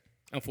Checked.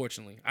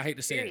 Unfortunately, I hate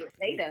to say serious it.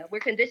 beta. We're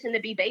conditioned to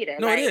be beta.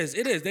 No, like, it is.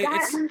 It is.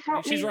 God,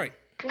 help She's me. right.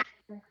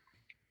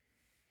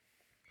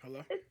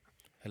 Hello.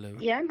 Hello.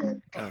 Yeah, I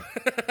mean,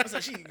 So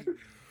she.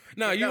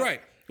 No, you're No.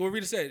 right. What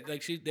Rita said,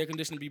 like they're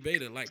conditioned to be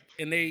beta, like,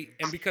 and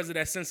because of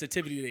that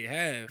sensitivity they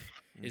have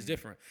is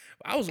different.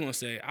 I was gonna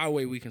say our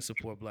way we can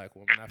support black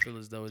women. I feel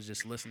as though it's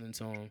just listening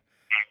to them,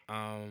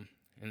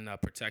 and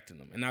not protecting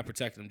them, and not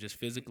protecting them just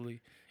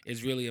physically.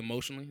 It's really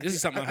emotionally. This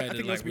is something I had to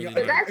think like it really goes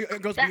learn. beyond-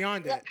 it goes that-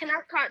 beyond that. Can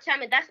I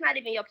chime in? That's not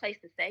even your place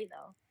to say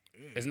though.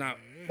 It's not.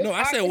 No,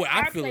 I said It's what I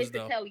our feel place as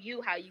though. to tell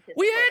you how you can.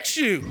 We support asked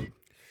it. you.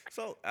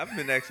 So I've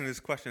been asking this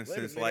question a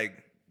since minute.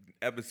 like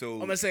episode. I'm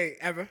gonna say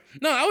ever.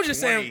 No, I was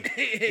just saying.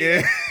 20.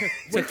 Yeah.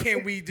 What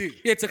can we do?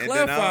 Yeah, to And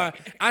then clarify,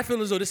 I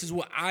feel as though this is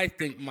what I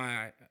think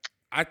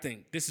I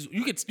think this is.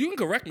 You can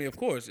correct me, of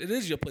course. It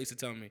is your place to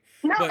tell me.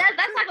 No, But-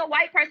 that's like a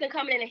white person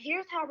coming in and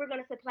here's how we're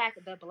gonna supply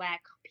the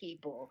black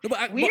people. No,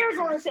 but We're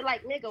going to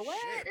like nigga what?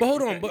 But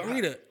hold on, but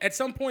Rita, at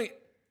some point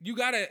you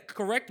gotta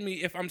correct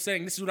me if I'm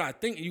saying this is what I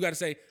think, and you gotta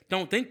say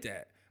don't think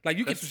that. Like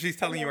you can. That's what she's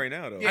telling you right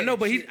now, though. I know,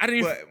 but I didn't.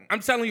 Even, But-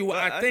 I'm telling you what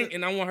but I I think, just-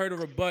 and I want her to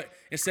rebut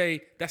and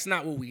say that's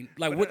not what we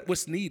like.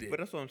 What's needed? But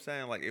that's what I'm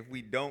saying. Like, if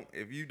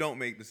you don't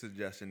make the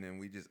suggestion, then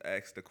we just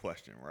ask the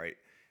question, right?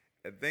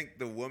 I think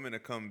the woman to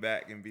come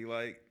back and be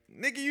like,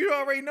 "Nigga, you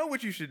already know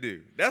what you should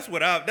do." That's my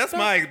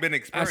been I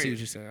experience. see what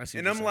you're saying. I see.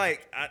 And what I'm you're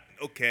like,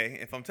 okay,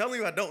 if I'm telling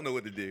you I don't know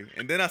what to do,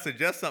 and then I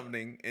suggest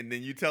something, and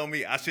then you tell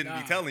me I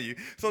shouldn't be telling you.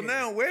 So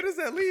now, where does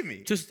that leave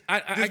me? just I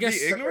Just guess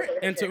be ignorant?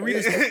 and to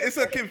Rita's It's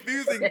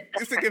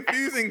a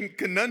confusing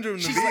conundrum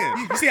to be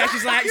in. You see how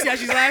she's laughing? You see how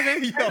she's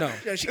laughing? Yo, No.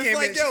 Yo, she it's came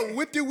like, in. yo,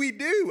 what do we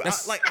do?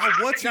 That's- I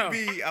want to No.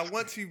 be. I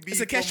want to be.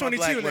 It's a for my catch-22,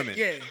 black like, women.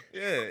 yeah.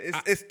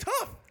 It's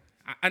tough.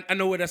 I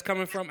know where that's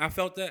coming from. I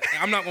felt that.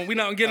 We're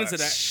not gonna get into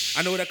that.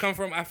 I know where that come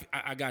from.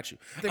 I got you.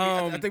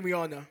 I think we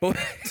all know. But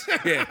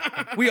yeah,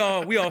 we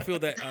all feel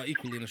that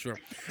equally in this room.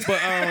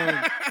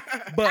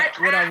 But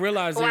what I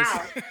realize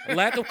Wow. is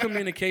lack of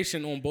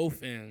communication on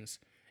both ends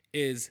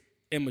is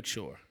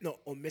immature No,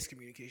 or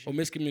miscommunication. or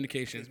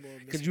miscommunication It's more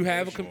because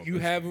you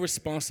have a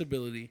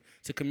responsibility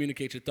to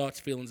communicate your thoughts,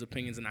 feelings,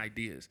 opinions, and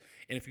ideas.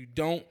 And if you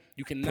don't,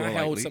 you cannot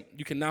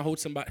hold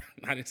somebody.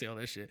 I didn't say all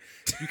that shit.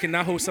 You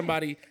cannot hold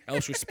somebody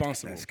else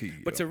responsible. That's key,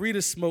 But to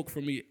Rita's smoke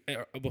for me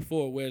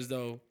before, whereas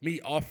though me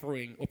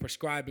offering or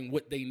prescribing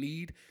what they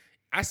need,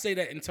 I say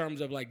that in terms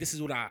of like this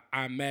is what I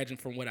imagine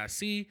from what I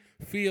see,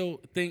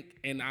 feel, think,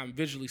 and I'm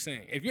visually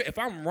saying. If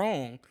I'm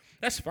wrong,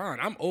 that's fine.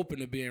 I'm open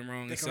to being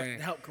wrong and saying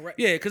help correct.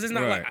 Yeah, because it's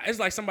not Right. like it's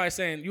like somebody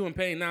saying you in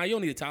pain. Nah, you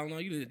don't need a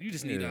Tylenol. You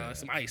just need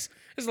some ice.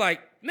 It's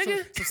like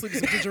nigga, Some sleepy,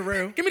 some ginger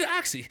ale. give me the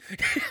oxy.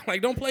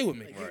 Like don't play with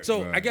me.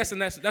 So Right. I guess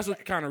and that's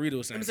what kind of Rita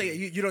was saying. Let me say,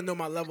 you don't know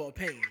my level of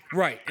pain.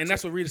 Right, and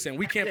that's what Rita's saying.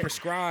 We can't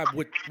prescribe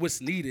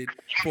what's needed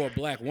for a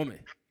black woman.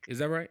 Is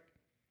that right?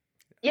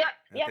 Yep,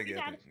 I yep, think you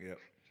got it. Yep.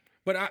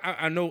 But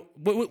I know.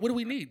 What do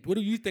we need? What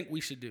do you think we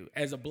should do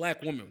as a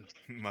black woman?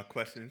 My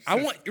question. I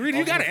want- Rita,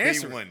 you gotta almost day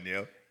answer it. one,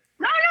 yo.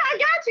 No, I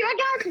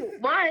got you.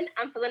 One,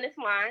 I'm feeling this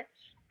wine.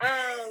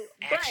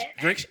 But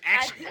Drink.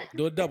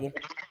 Do a double.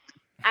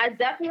 I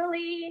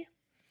definitely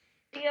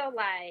feel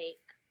like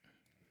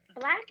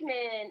black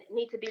men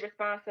need to be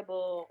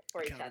responsible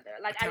for each other.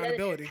 Like I know that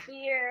Accountability. there's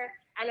fear.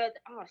 I know.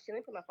 Oh shit! Let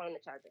me put my phone in the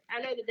charger. I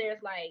know that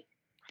there's like.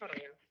 Hold on.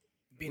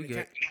 Being, We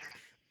good.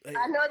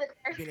 I know that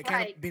there's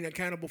like. being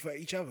accountable for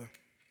each other.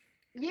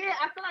 Yeah,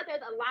 I feel like there's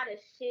a lot of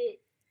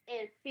shit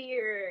and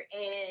fear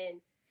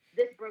and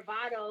this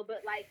bravado,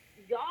 but like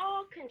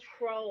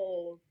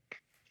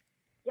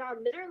y'all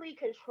literally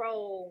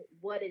control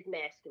what is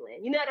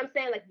masculine. You know what I'm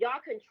saying? Like y'all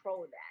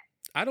control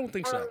that. I don't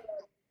think so.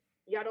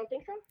 Y'all don't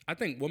think so? I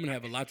think women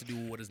have a lot to do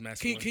with what is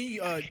masculine. Can you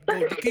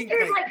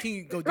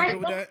go deeper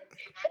with that?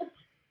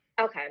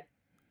 Okay.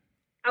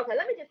 Okay,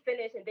 let me just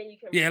finish and then you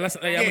can. Yeah, I'm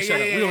gonna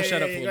shut up. We're gonna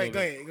shut up for a Go little bit.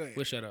 ahead, go ahead.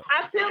 We'll shut up.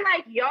 I feel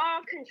like y'all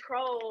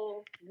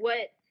control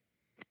what's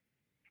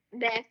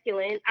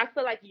masculine. I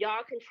feel like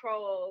y'all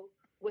control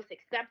what's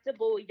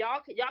acceptable.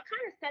 Y'all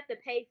kind of set the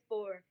pace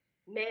for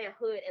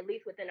manhood, at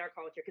least within our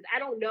culture. Because I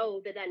don't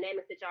know the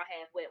dynamics that y'all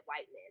have with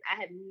white men.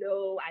 I have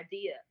no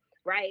idea,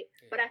 right?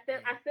 But I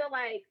feel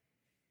like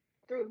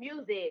through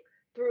music,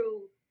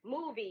 through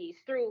movies,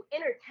 through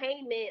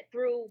entertainment,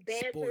 through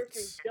banter,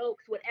 Sports. through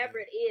jokes, whatever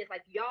it is.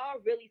 Like y'all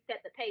really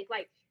set the pace.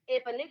 Like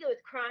if a nigga's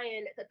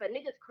crying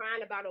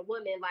about a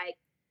woman, like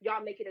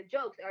y'all make it a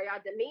joke or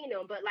y'all demean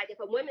them. But like if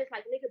a woman's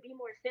like, nigga, be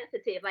more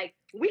sensitive. Like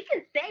we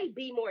can say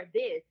be more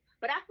this,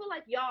 but I feel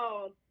like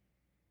y'all,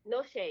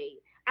 no shade.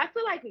 I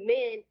feel like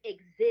men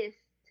exist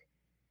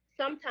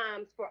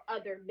sometimes for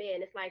other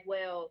men. It's like,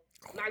 well,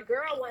 my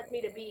girl wants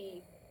me to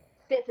be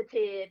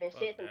sensitive and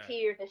shed some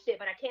tears and shit,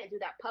 but I can't do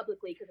that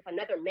publicly because if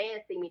another man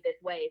see me this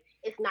way,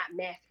 it's not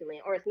masculine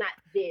or it's not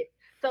this.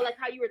 So like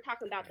how you were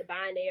talking about the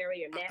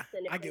binary or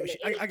masculine. I get what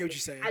you're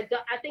saying.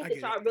 I think that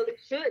y'all really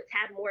should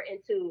tap more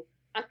into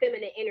a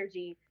feminine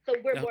energy, so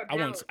we're more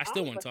balanced. I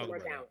still want to talk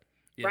about that.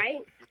 Yeah. Right?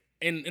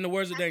 In the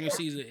words of Daniel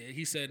Caesar,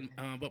 he said,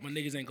 "But my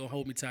niggas ain't gonna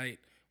hold me tight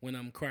when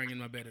I'm crying in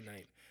my bed at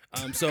night."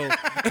 So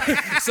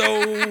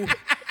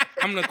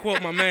I'm gonna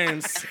quote my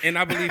man's, and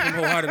I believe him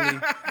wholeheartedly.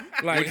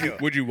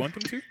 Like, Would you want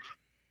them to?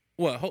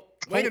 what?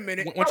 Wait a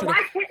minute. But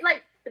why can't,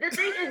 like, the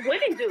thing is,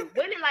 women do.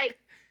 Women, like,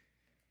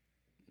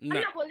 Nah.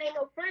 I'm not gonna name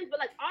no friends, but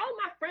like all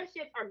my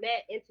friendships are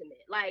mad intimate.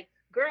 Like,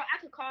 girl, I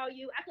could call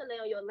you, I could lay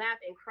on your lap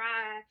and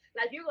cry.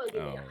 Like, you're gonna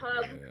give me a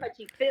hug,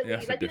 touchy feely.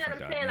 That's a like, you know what I'm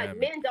different saying? Like, dynamic.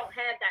 men don't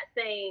have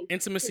that same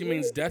Intimacy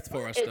means death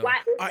for us, And though. why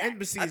is Our that?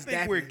 intimacy I is think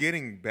that. we're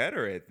getting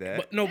better at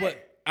that.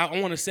 But I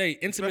want to say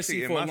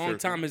intimacy Especially in for a my long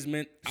circle. time has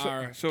meant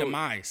our so-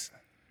 demise.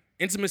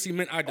 Intimacy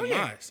meant our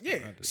demise. Yeah.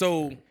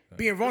 So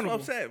Being vulnerable.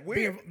 That's what I'm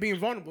saying. Being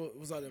vulnerable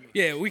was all that.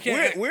 yeah, we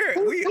can't.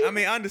 I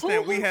mean, I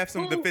understand we have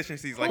some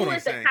deficiencies, like who you're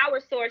is the saying. power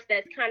source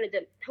that's kind of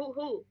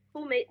who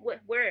made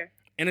what where?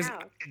 And How?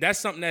 that's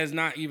something that is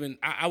not even.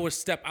 I would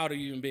step out of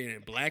even being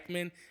black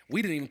men.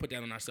 We didn't even put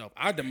that on ourselves.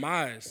 Our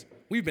demise.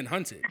 We've been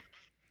hunted.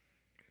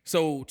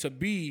 So to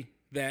be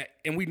that,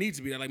 and we need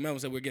to be that. Like Melvin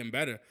said, we're getting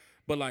better.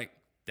 But like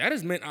that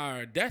has meant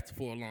our death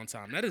for a long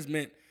time. That has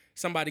meant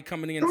somebody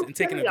coming in and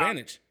taking killing y'all?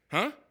 advantage.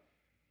 Huh?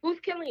 Who's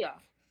killing y'all?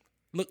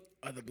 Look,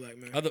 Other black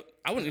men.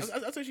 I wouldn't.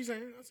 That's what she's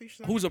saying. That's what she's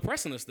saying. Who's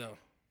oppressing us though?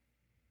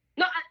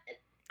 No,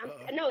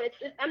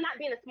 I'm not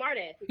being a smart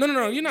ass.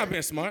 No. You're not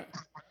being smart.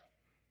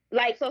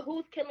 Like, so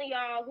who's killing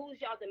y'all?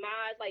 Who's y'all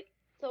demise? Like,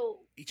 so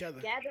Each other.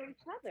 gather each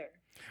other.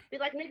 Be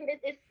like, nigga,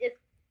 it's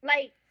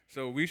like.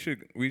 So we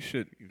should,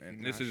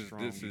 and this Not is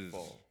strong, this you is.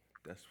 fall.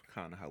 That's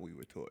kind of how we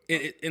were taught.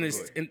 And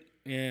it's Go ahead.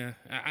 yeah.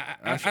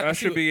 I see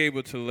should what- be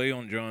able to lay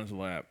on John's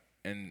lap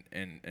and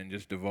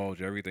just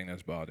divulge everything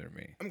that's bothering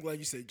me. I'm glad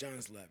you said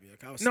John's lap. Yeah,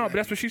 I was No, but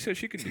that's what she said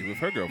she can do with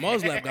her girlfriend.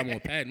 Mo's lap got more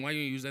padding. Why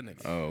you ain't use that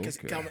nigga? Oh, Because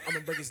okay. I'm gonna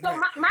break his So neck.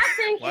 my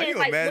thing Why is you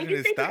like when imagine you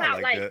his think style about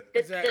like like that?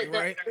 Exactly,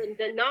 right?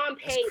 the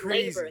non-paid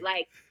crazy. labor,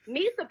 like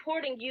me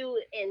supporting you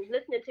and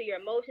listening to your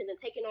emotions and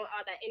taking on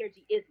all that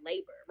energy is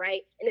labor,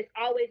 right? And it's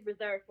always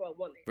reserved for a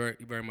woman,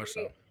 Very much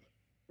so.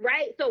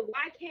 right? So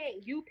why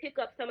can't you pick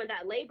up some of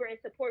that labor and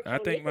support? I your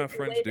think niggas my in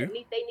friends ways do. that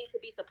they need to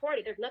be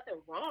supported. There's nothing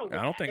wrong with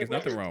I don't that. think there's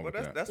There's nothing wrong Well,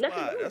 with that. that's Nothing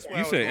why wrong with that's that. why You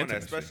I was said going there.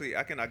 intimacy. Especially,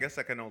 I guess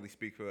I can only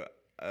speak for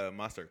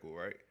my circle,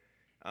 right?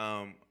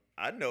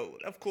 I know,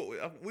 of course,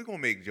 we're gonna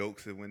make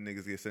jokes when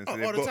niggas get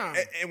sensitive. all the but- time.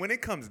 And when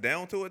it comes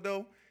down to it,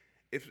 though,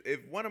 if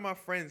one of my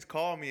friends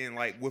call me and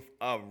like with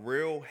a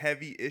real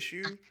heavy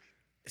issue,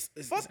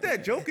 fuck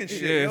that joking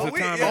shit. Yeah, yo. it's a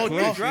time we and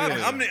place, driving.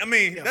 yeah. I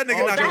mean, that nigga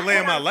all not That's gonna lay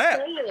in what my I'm lap.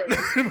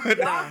 saying. But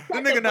Y'all the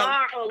set nigga the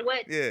not. bar on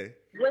Yeah.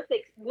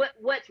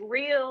 what's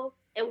real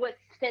and what's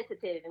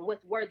sensitive and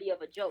what's worthy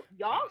of a joke.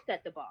 Y'all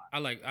set the bar. I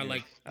like. I now,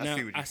 see what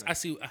you're I saying.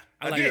 see.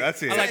 I like. do, I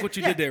see I it. like what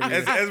you did there. Yeah,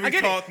 Rita. As I we get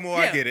it. talk more,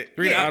 I Yeah. get it.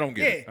 Rita, I don't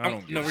get it. yeah. I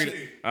don't No, get read it.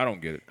 it. I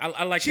don't get it.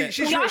 I like that.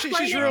 She's Y'all real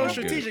explain real it.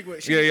 strategic with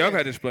it. Yeah, y'all She's-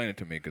 got to explain it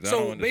to me because I don't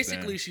So understand.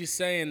 basically, she's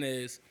saying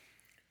is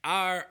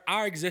our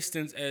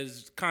existence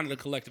as kind of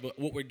the collective,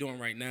 what we're doing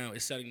right now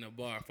is setting the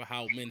bar for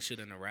how men should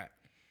interact.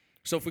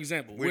 So, for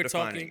example, We're we're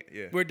defining talking, it,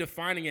 yeah. we're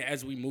defining it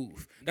as we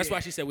move. That's why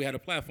she said we had a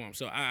platform.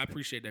 So I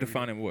appreciate that. Rita.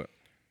 Defining what?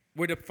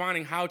 We're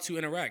defining how to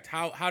interact.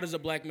 How does a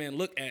black man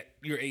look at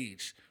your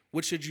age?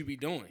 What should you be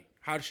doing?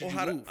 How should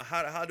Well, you move?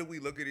 how do we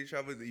look at each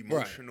other's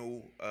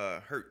emotional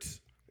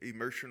hurts,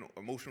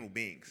 emotional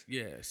beings?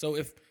 Yeah. So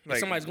if Like,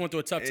 somebody's going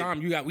through a tough it-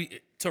 time,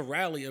 to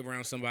rally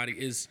around somebody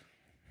is,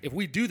 if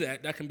we do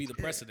that, that can be the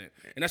precedent.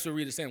 And that's what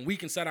Rita's saying. We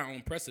can set our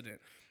own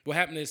precedent. What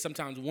happens is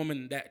sometimes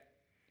women that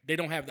they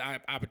don't have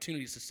the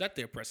opportunities to set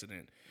their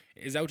precedent.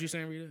 Is that what you're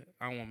saying, Rita?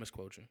 I don't want to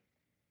misquote you.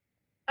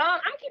 I'm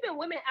keeping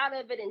women out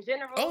of it in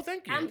general. Oh,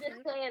 thank you. I'm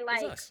just saying, It's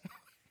like, us.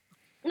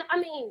 no, I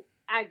mean,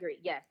 I agree.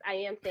 Yes, I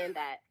am saying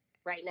that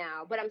right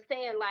now. But I'm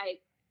saying,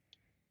 like,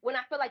 when I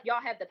feel like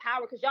y'all have the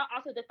power, because y'all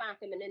also define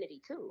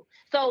femininity too.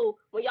 So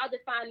when y'all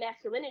define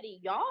masculinity,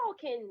 y'all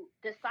can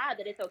decide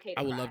that it's okay to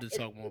I would cry. love to It's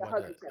talk more okay to about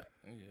hug that. each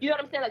other. You know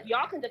what I'm saying? Like,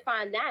 y'all can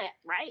define that,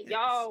 right?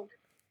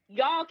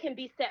 y'all can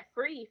be set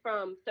free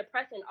from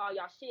suppressing all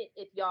y'all shit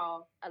if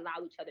y'all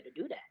allow each other to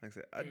do that. Like I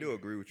said, I do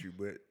agree with you,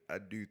 but I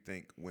do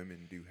think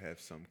women do have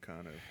some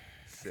kind of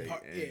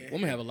say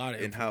Women have a lot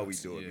of in how we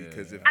influence. do it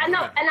because if I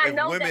know, and I if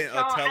know women that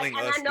y'all, are telling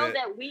and us I know that,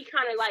 that we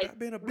kind of like stop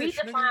being a bitch,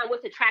 redefine nigga.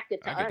 what's attractive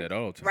to I get us, that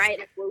all the time. right?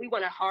 Like, well, we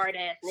want a hard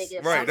ass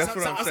nigga. Right, that's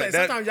what I'm saying.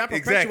 Sometimes y'all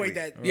perpetuate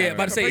that. Yeah,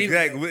 about to say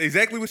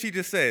exactly what she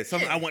just said.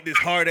 I want this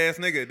hard ass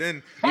nigga.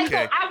 Then And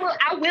okay, so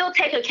I will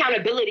take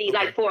accountability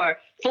like for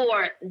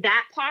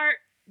that part,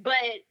 but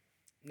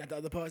Not the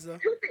other parts though.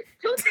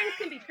 two things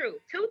can be true.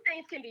 Two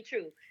things can be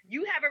true.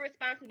 You have a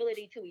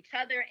responsibility to each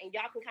other, and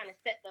y'all can kind of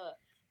set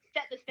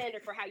the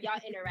standard for how y'all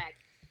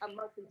interact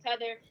amongst each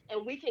other,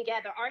 and we can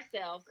gather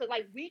ourselves because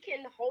like we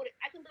can hold it.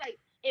 I can be like,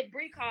 if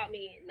Bree called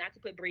me, not to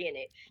put Bree in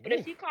it, but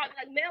if she called me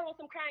like, Mel on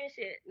some crying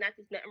shit, not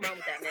just nothing wrong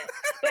with that, Mel.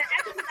 But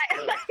I can be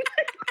like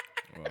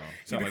Well,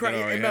 You be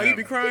crying, Mel, you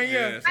be crying,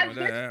 yeah. I'm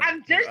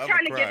just I'm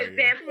trying to give crying,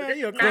 examples. Man,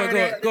 you're It's not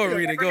crying. Go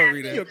read it. Go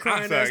read You a it.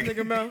 crying ass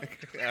nigga, Mel. all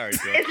right,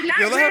 yo. It's not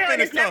Yo, let her real.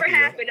 finish It's never talking, yo.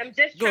 happened. I'm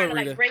just Go trying to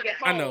Rita. like bring it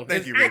home. I know.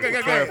 Thank you, I Rita, can for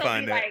also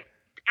clarifying be that. like,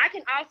 I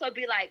can also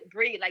be like,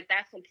 Bree, like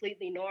that's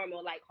completely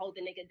normal. Like hold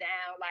the nigga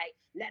down, like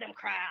let him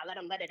cry, let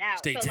him let it out.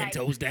 Stay So, 10 like,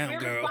 toes down, we're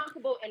girl.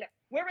 Responsible and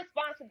we're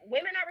responsible.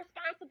 Women are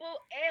responsible,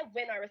 and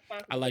men are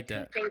responsible. I like Two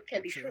that. things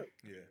can be true.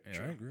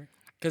 Yeah, I agree.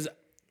 Because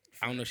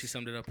I don't know if she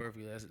summed it up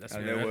perfectly. That's I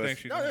what think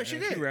she, No, she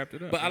did. She wrapped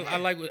it up. But I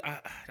like what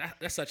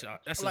that's such a I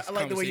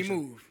like the way you conversation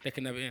move. that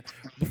can never end.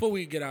 Before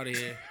we get out of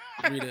here,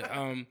 Rita,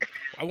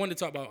 I wanted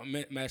to talk about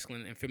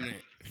masculine and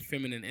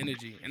feminine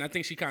energy, and I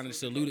think she kind of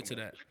just alluded to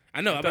that. I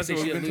know. I'm about to say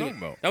That's she what we've been alluded.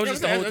 talking about. That was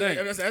just the whole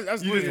thing.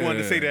 That's You just wanted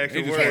to say the actual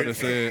He just wanted to word.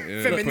 say it,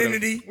 yeah.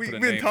 Femininity. We've Put a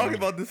been name talking on it.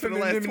 about this for the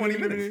last 20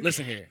 minutes.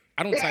 Listen here,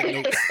 I don't type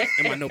notes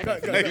in my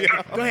notepad.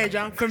 Go ahead,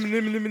 John.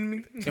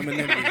 Femininity.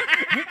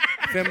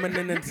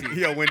 Femininity.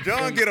 Yo, when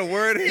John get a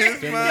word in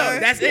his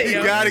mind, that's it, he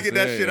yo. gotta get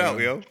that That's it, shit yo. out,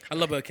 yo. I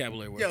love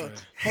vocabulary words. Yo,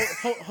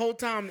 man. whole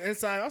time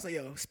inside, I was like,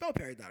 yo, spell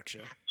paradox,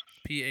 yo.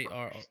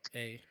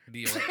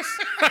 PARADOX.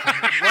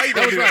 Why you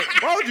gonna do that?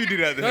 Why would you do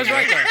that to That was him?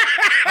 right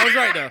though. I was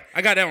right though.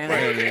 I got that one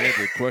Yeah, right.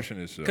 the question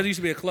is Because it used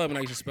to be a club and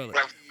I used to spell it.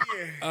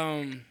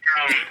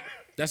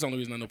 That's the only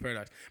reason I know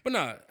Paradox. But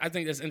nah, I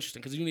think that's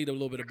interesting because you need a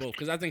little bit of both.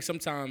 Because I think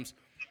sometimes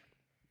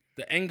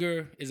the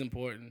anger is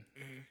important.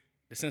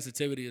 The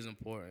sensitivity is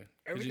important.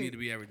 Because you need to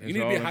be everything. You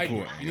It's need to be a all hybrid.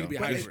 important, You need to be a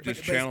yo. hybrid.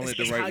 Just channel it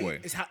the right way.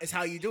 It's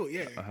how you do it,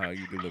 yeah. How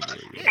you deliver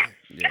it.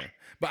 Yeah.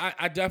 But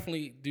I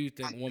definitely do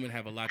think women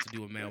have a lot to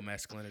do with male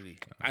masculinity.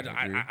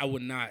 I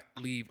would not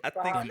leave I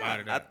think them out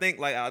of that.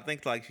 I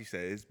think like she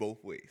said, it's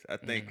both ways. I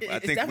think It's I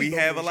think definitely we both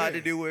have a ways, lot yeah.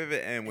 to do with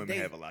it, and women They-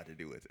 have a lot to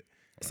do with it.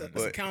 It's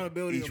But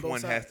accountability each on both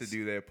one has to sides.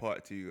 do their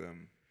part to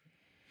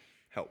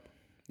help.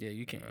 Yeah,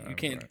 you can't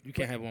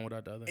have one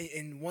without the other.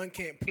 And one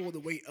can't pull the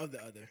weight of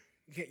the other.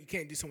 You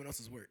can't do someone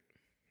else's work.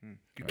 You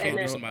can't do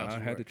Amen. somebody I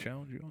else's had to work.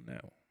 challenge you on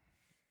that one.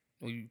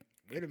 Well, you-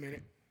 Wait a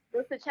minute.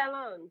 What's the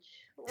challenge?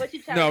 What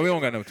you challenge? No, we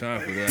don't got no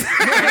time for that.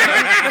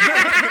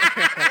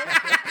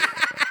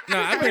 No,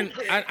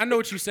 I know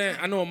what you're saying.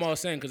 I know what I'm all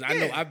saying because I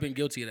know I've been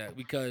guilty of that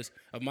because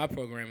of my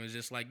program. Is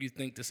just like you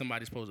think that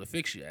somebody's supposed to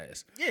fix your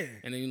ass, Yeah.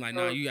 and then you're like,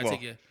 nah, you gotta Well,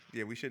 take your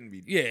yeah, we shouldn't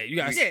be. you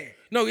guys. Yeah.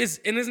 No, it's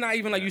not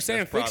even like you saying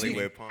That's fix probably me.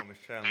 where Palm is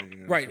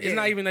challenging. us. Right. It's Yeah.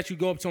 not even that you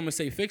go up to him and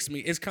say fix me.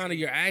 It's kind of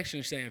your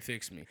action saying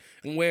fix me.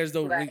 And whereas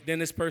though Right. then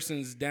this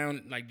person's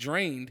down like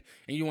drained,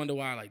 and you wonder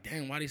why, like,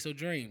 damn, why they so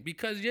drained?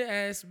 Because your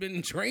ass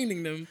been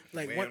draining them.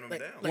 Like Wearing one, them like,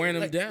 down. like, Wearing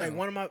them like, down.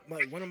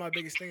 Like one of my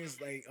biggest things,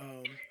 like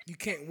you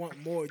can't want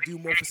more, do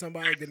more for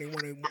somebody than they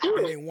want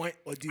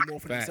or do more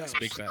for Facts. themselves.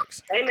 Big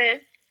facts.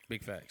 Amen.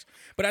 Big facts.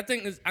 But I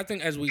think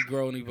as we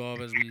grow and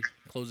evolve, as we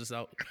close this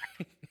out,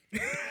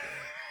 get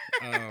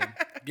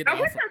I off.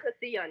 wish I could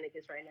see y'all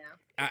niggas right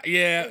now.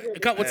 Yeah, a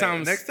couple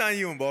times. Next time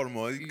you in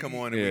Baltimore, you can come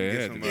on and we can Yeah,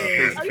 get some yeah.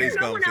 face Oh, to you face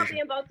know when I'll be conversation.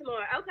 in Baltimore.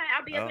 Okay,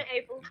 I'll be up in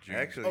April.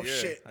 Actually, Oh, yeah,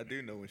 shit. I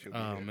do know when she'll be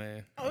Oh here.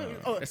 man,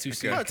 Oh, that's too Okay.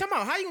 soon. oh, tell me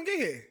how you gonna get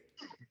here?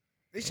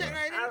 This shit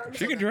right here?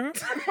 She can drive.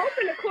 I'm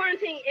hoping the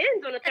quarantine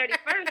ends on the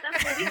 31st.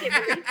 That's when we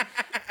get released.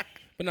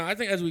 But no, I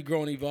think as we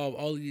grow and evolve,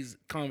 all these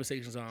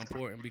conversations are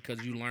important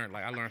because you learn.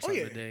 Like I learned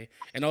something yeah. today,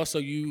 and also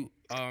you,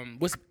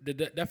 what's the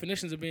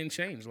definitions are being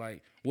changed.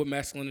 Like what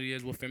masculinity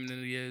is, what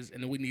femininity is,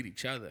 and then we need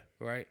each other,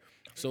 right?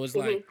 So it's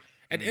like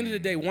at the end of the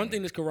day, one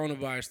thing this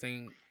coronavirus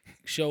thing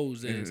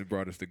shows is It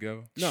brought us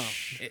together. no.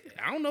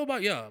 I don't know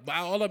about y'all,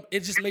 but it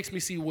just makes me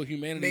see what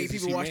humanity Made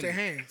is. people wash their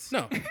hands.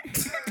 No,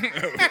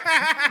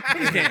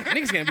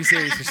 niggas can't be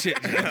serious for shit.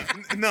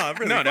 No,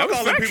 really. No, that fuck was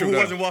all them factual, people who though.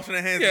 wasn't washing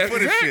their hands Yeah, before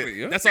this exactly, shit.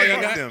 yeah. That's all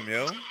y'all Fuck got. them,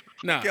 yo.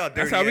 Nah, Y'all That's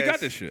dirty how we got ass.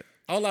 this shit.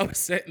 all I was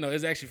saying. No,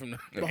 it's actually from the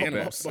The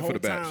animals. bats. For the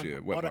bats, yeah,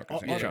 wet all, the, markers,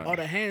 all, yeah. all, the, all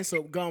the hand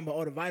soap gone, but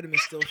all the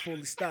vitamins still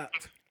fully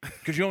stocked.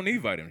 Because you don't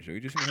need vitamins, yo. You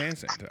just need hand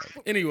sanitizer.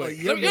 Anyway,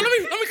 yeah, let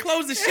me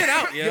close this shit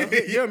out, yo.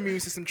 Your immune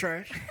system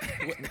trash.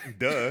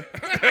 Duh.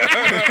 I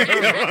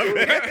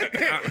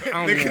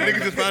don't know.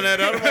 Niggas just found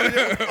that out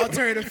about you.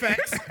 Alternative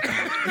facts.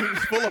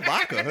 It's full of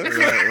vodka.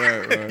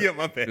 Huh? right. Yeah,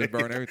 my bad. Just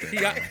burn everything. He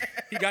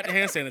got the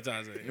hand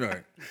sanitizer.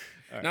 Right.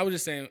 And I was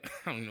just saying,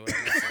 I don't know what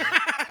I was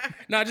saying.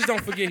 No, just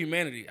don't forget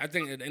humanity. I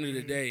think at the end of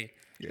the day,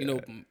 You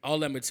know, all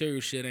that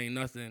material shit ain't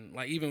nothing.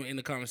 Like even in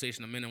the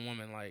conversation of men and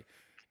women, like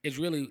it's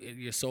really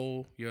your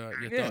soul, your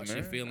thoughts, man.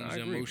 your feelings, I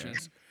your agree, emotions.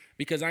 man.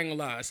 Because I ain't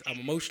gonna lie, an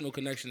emotional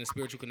connection and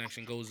spiritual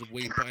connection goes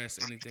way past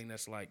anything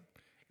that's like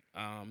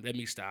that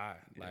meets the eye.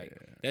 Like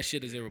that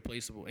shit is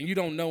irreplaceable, and you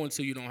don't know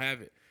until you don't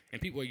have it.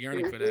 And people are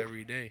yearning for that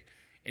every day.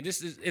 And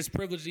this is it's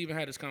privileged to even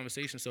have this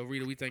conversation. So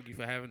Rita, we thank you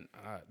for having.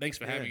 Thanks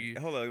for having you.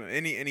 Hold on.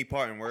 Any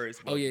parting words?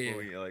 Oh, yeah,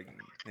 before we, like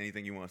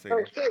anything you want to say?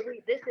 Oh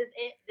shit, this is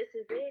it. This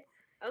is it.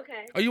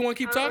 Okay. Oh, you want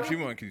to keep talking? She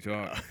want to keep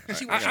talking.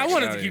 I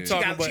wanted to keep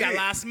talking, but She got a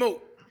lot of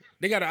smoke.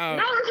 they got to.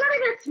 No, it's not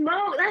even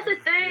smoke. That's the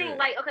thing. Yeah.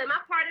 Like, okay, my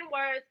parting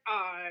words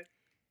are,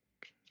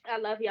 I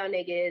love y'all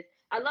niggas.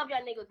 I love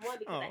y'all niggas, one,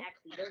 because I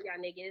actually know y'all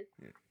niggas.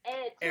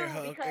 And two, Air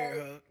hug, because air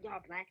hug.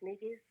 y'all black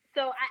niggas.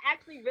 So I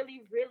actually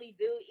really, really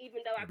do,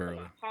 even though I come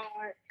off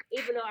hard,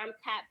 even though I'm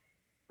tapped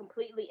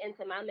completely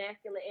into my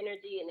masculine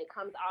energy and it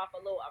comes off a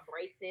little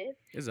abrasive.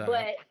 It's all But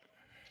right.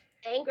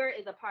 anger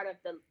is a part of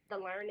the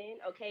learning,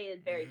 okay?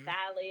 It's very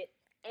valid.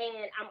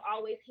 And I'm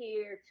always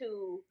here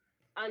to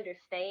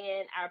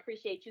understand. I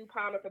appreciate you,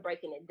 Palmer, for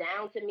breaking it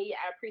down to me.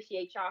 I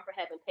appreciate y'all for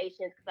having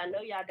patience because I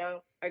know y'all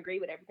don't agree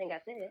with everything I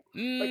said.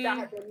 But y'all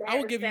have been I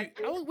would give you.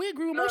 respectful. We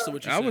agree with most of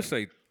what you I said. would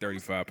say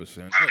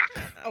 35%.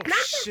 Oh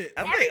shit.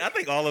 I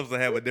think all of us will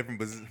have a different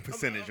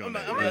percentage on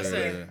that. I'm gonna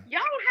say.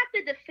 Y'all don't have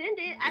to defend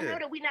it. I know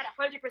that we're not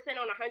 100%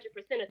 on 100%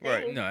 of things.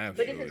 Right. No,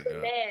 But this has absolutely.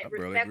 been mad I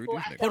barely agree respectful.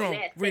 with I this nigga. Hold felt on,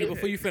 mad Rita, safe.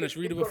 before you finish.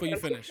 Rita, before you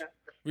finish.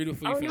 Rita,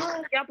 before you Oh finish.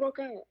 no, y'all broke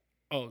up.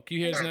 Oh, can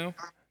you hear us now?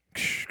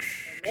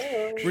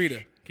 Hello. Rita,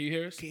 can you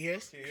hear us? Can you hear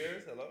us?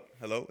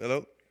 Hello.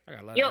 I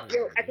got a lot Yo, of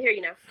I can hear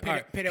you now. All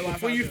right, pay that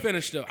before Wi-Fi you bill.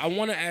 finish though, I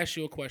want to ask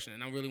you a question,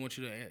 and I really want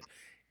you to answer.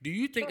 Do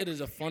you think it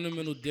is a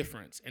fundamental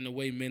difference in the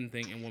way men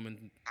think and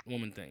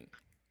women think?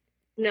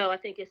 No, I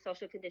think it's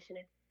social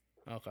conditioning.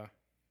 Okay,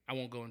 I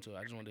won't go into it.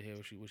 I just wanted to hear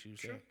what you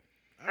said.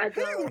 I How you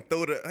don't.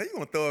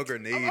 gonna throw a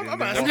grenade I'm and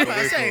about then to walk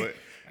say, away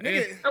from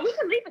it? nigga. Oh, we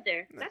can leave it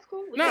there. That's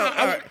cool. We No, can-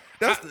 All right.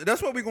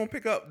 That's what we're gonna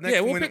pick up next.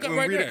 Yeah, we'll when pick up when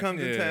right Rita there.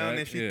 comes in Yeah, town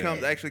and she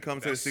actually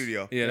comes to the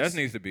studio. Yeah, that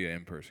needs to be an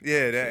in-person.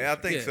 Yeah,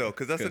 I think Yeah. so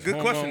because that's a 'Cause good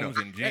question hormones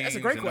though. and That's a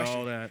genes great and question.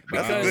 all that.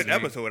 That's a good biology.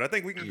 episode. I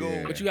think we can go.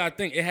 Yeah. But you gotta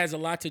think it has a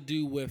lot to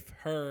do with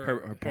her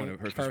Her point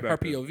of her her perspective.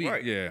 POV,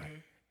 Right. Yeah,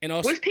 and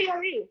also What's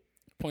POE?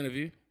 point of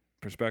view.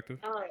 perspective.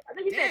 Oh, I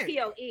think you said Damn.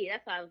 POE.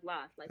 That's why I was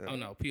lost. Like, Oh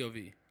no,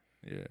 POV.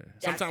 Yeah.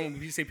 Sometimes when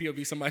you say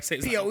POV, somebody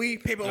says POE,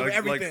 paper over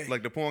everything.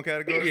 Like the porn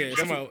category. Yeah,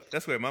 somebody-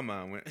 that's where my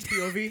mind went.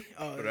 POV.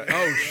 Oh, Right. yeah,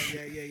 Oh,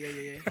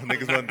 yeah.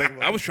 Niggas wasn't thinking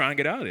about I was trying to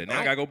get out of there. Now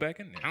I gotta go back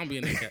in I there. don't be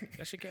in that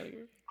that's your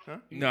category.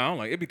 No, I don't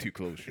like. It'd be too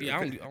close. Shit. Yeah, I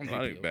don't do I'll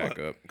POV. back up.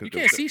 'cause You the-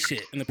 can't see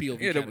shit in the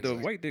POV. Yeah, the category.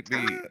 white dick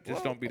be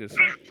just don't be the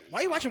same.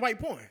 Why you watching white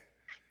porn?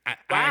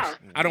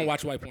 I don't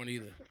watch white porn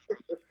either.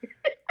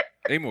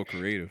 They more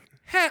creative.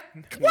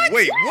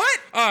 Wait, what?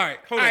 All right,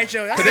 hold All on. right,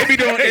 Joe. Cause they be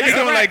doing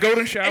like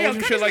golden showers yo, and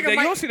cut shit this like nigga that. You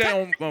Mike- don't see that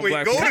on Wait,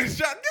 black golden porn.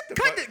 shot. Get the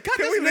Cut, fuck. cut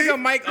Can this we nigga leave?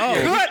 Mike off.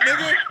 Cut,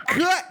 nigga.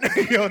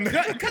 Cut. Yo,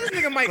 nigga. Cut this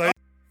nigga Mike off.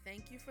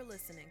 Thank you for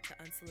listening to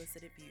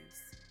Unsolicited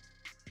Views.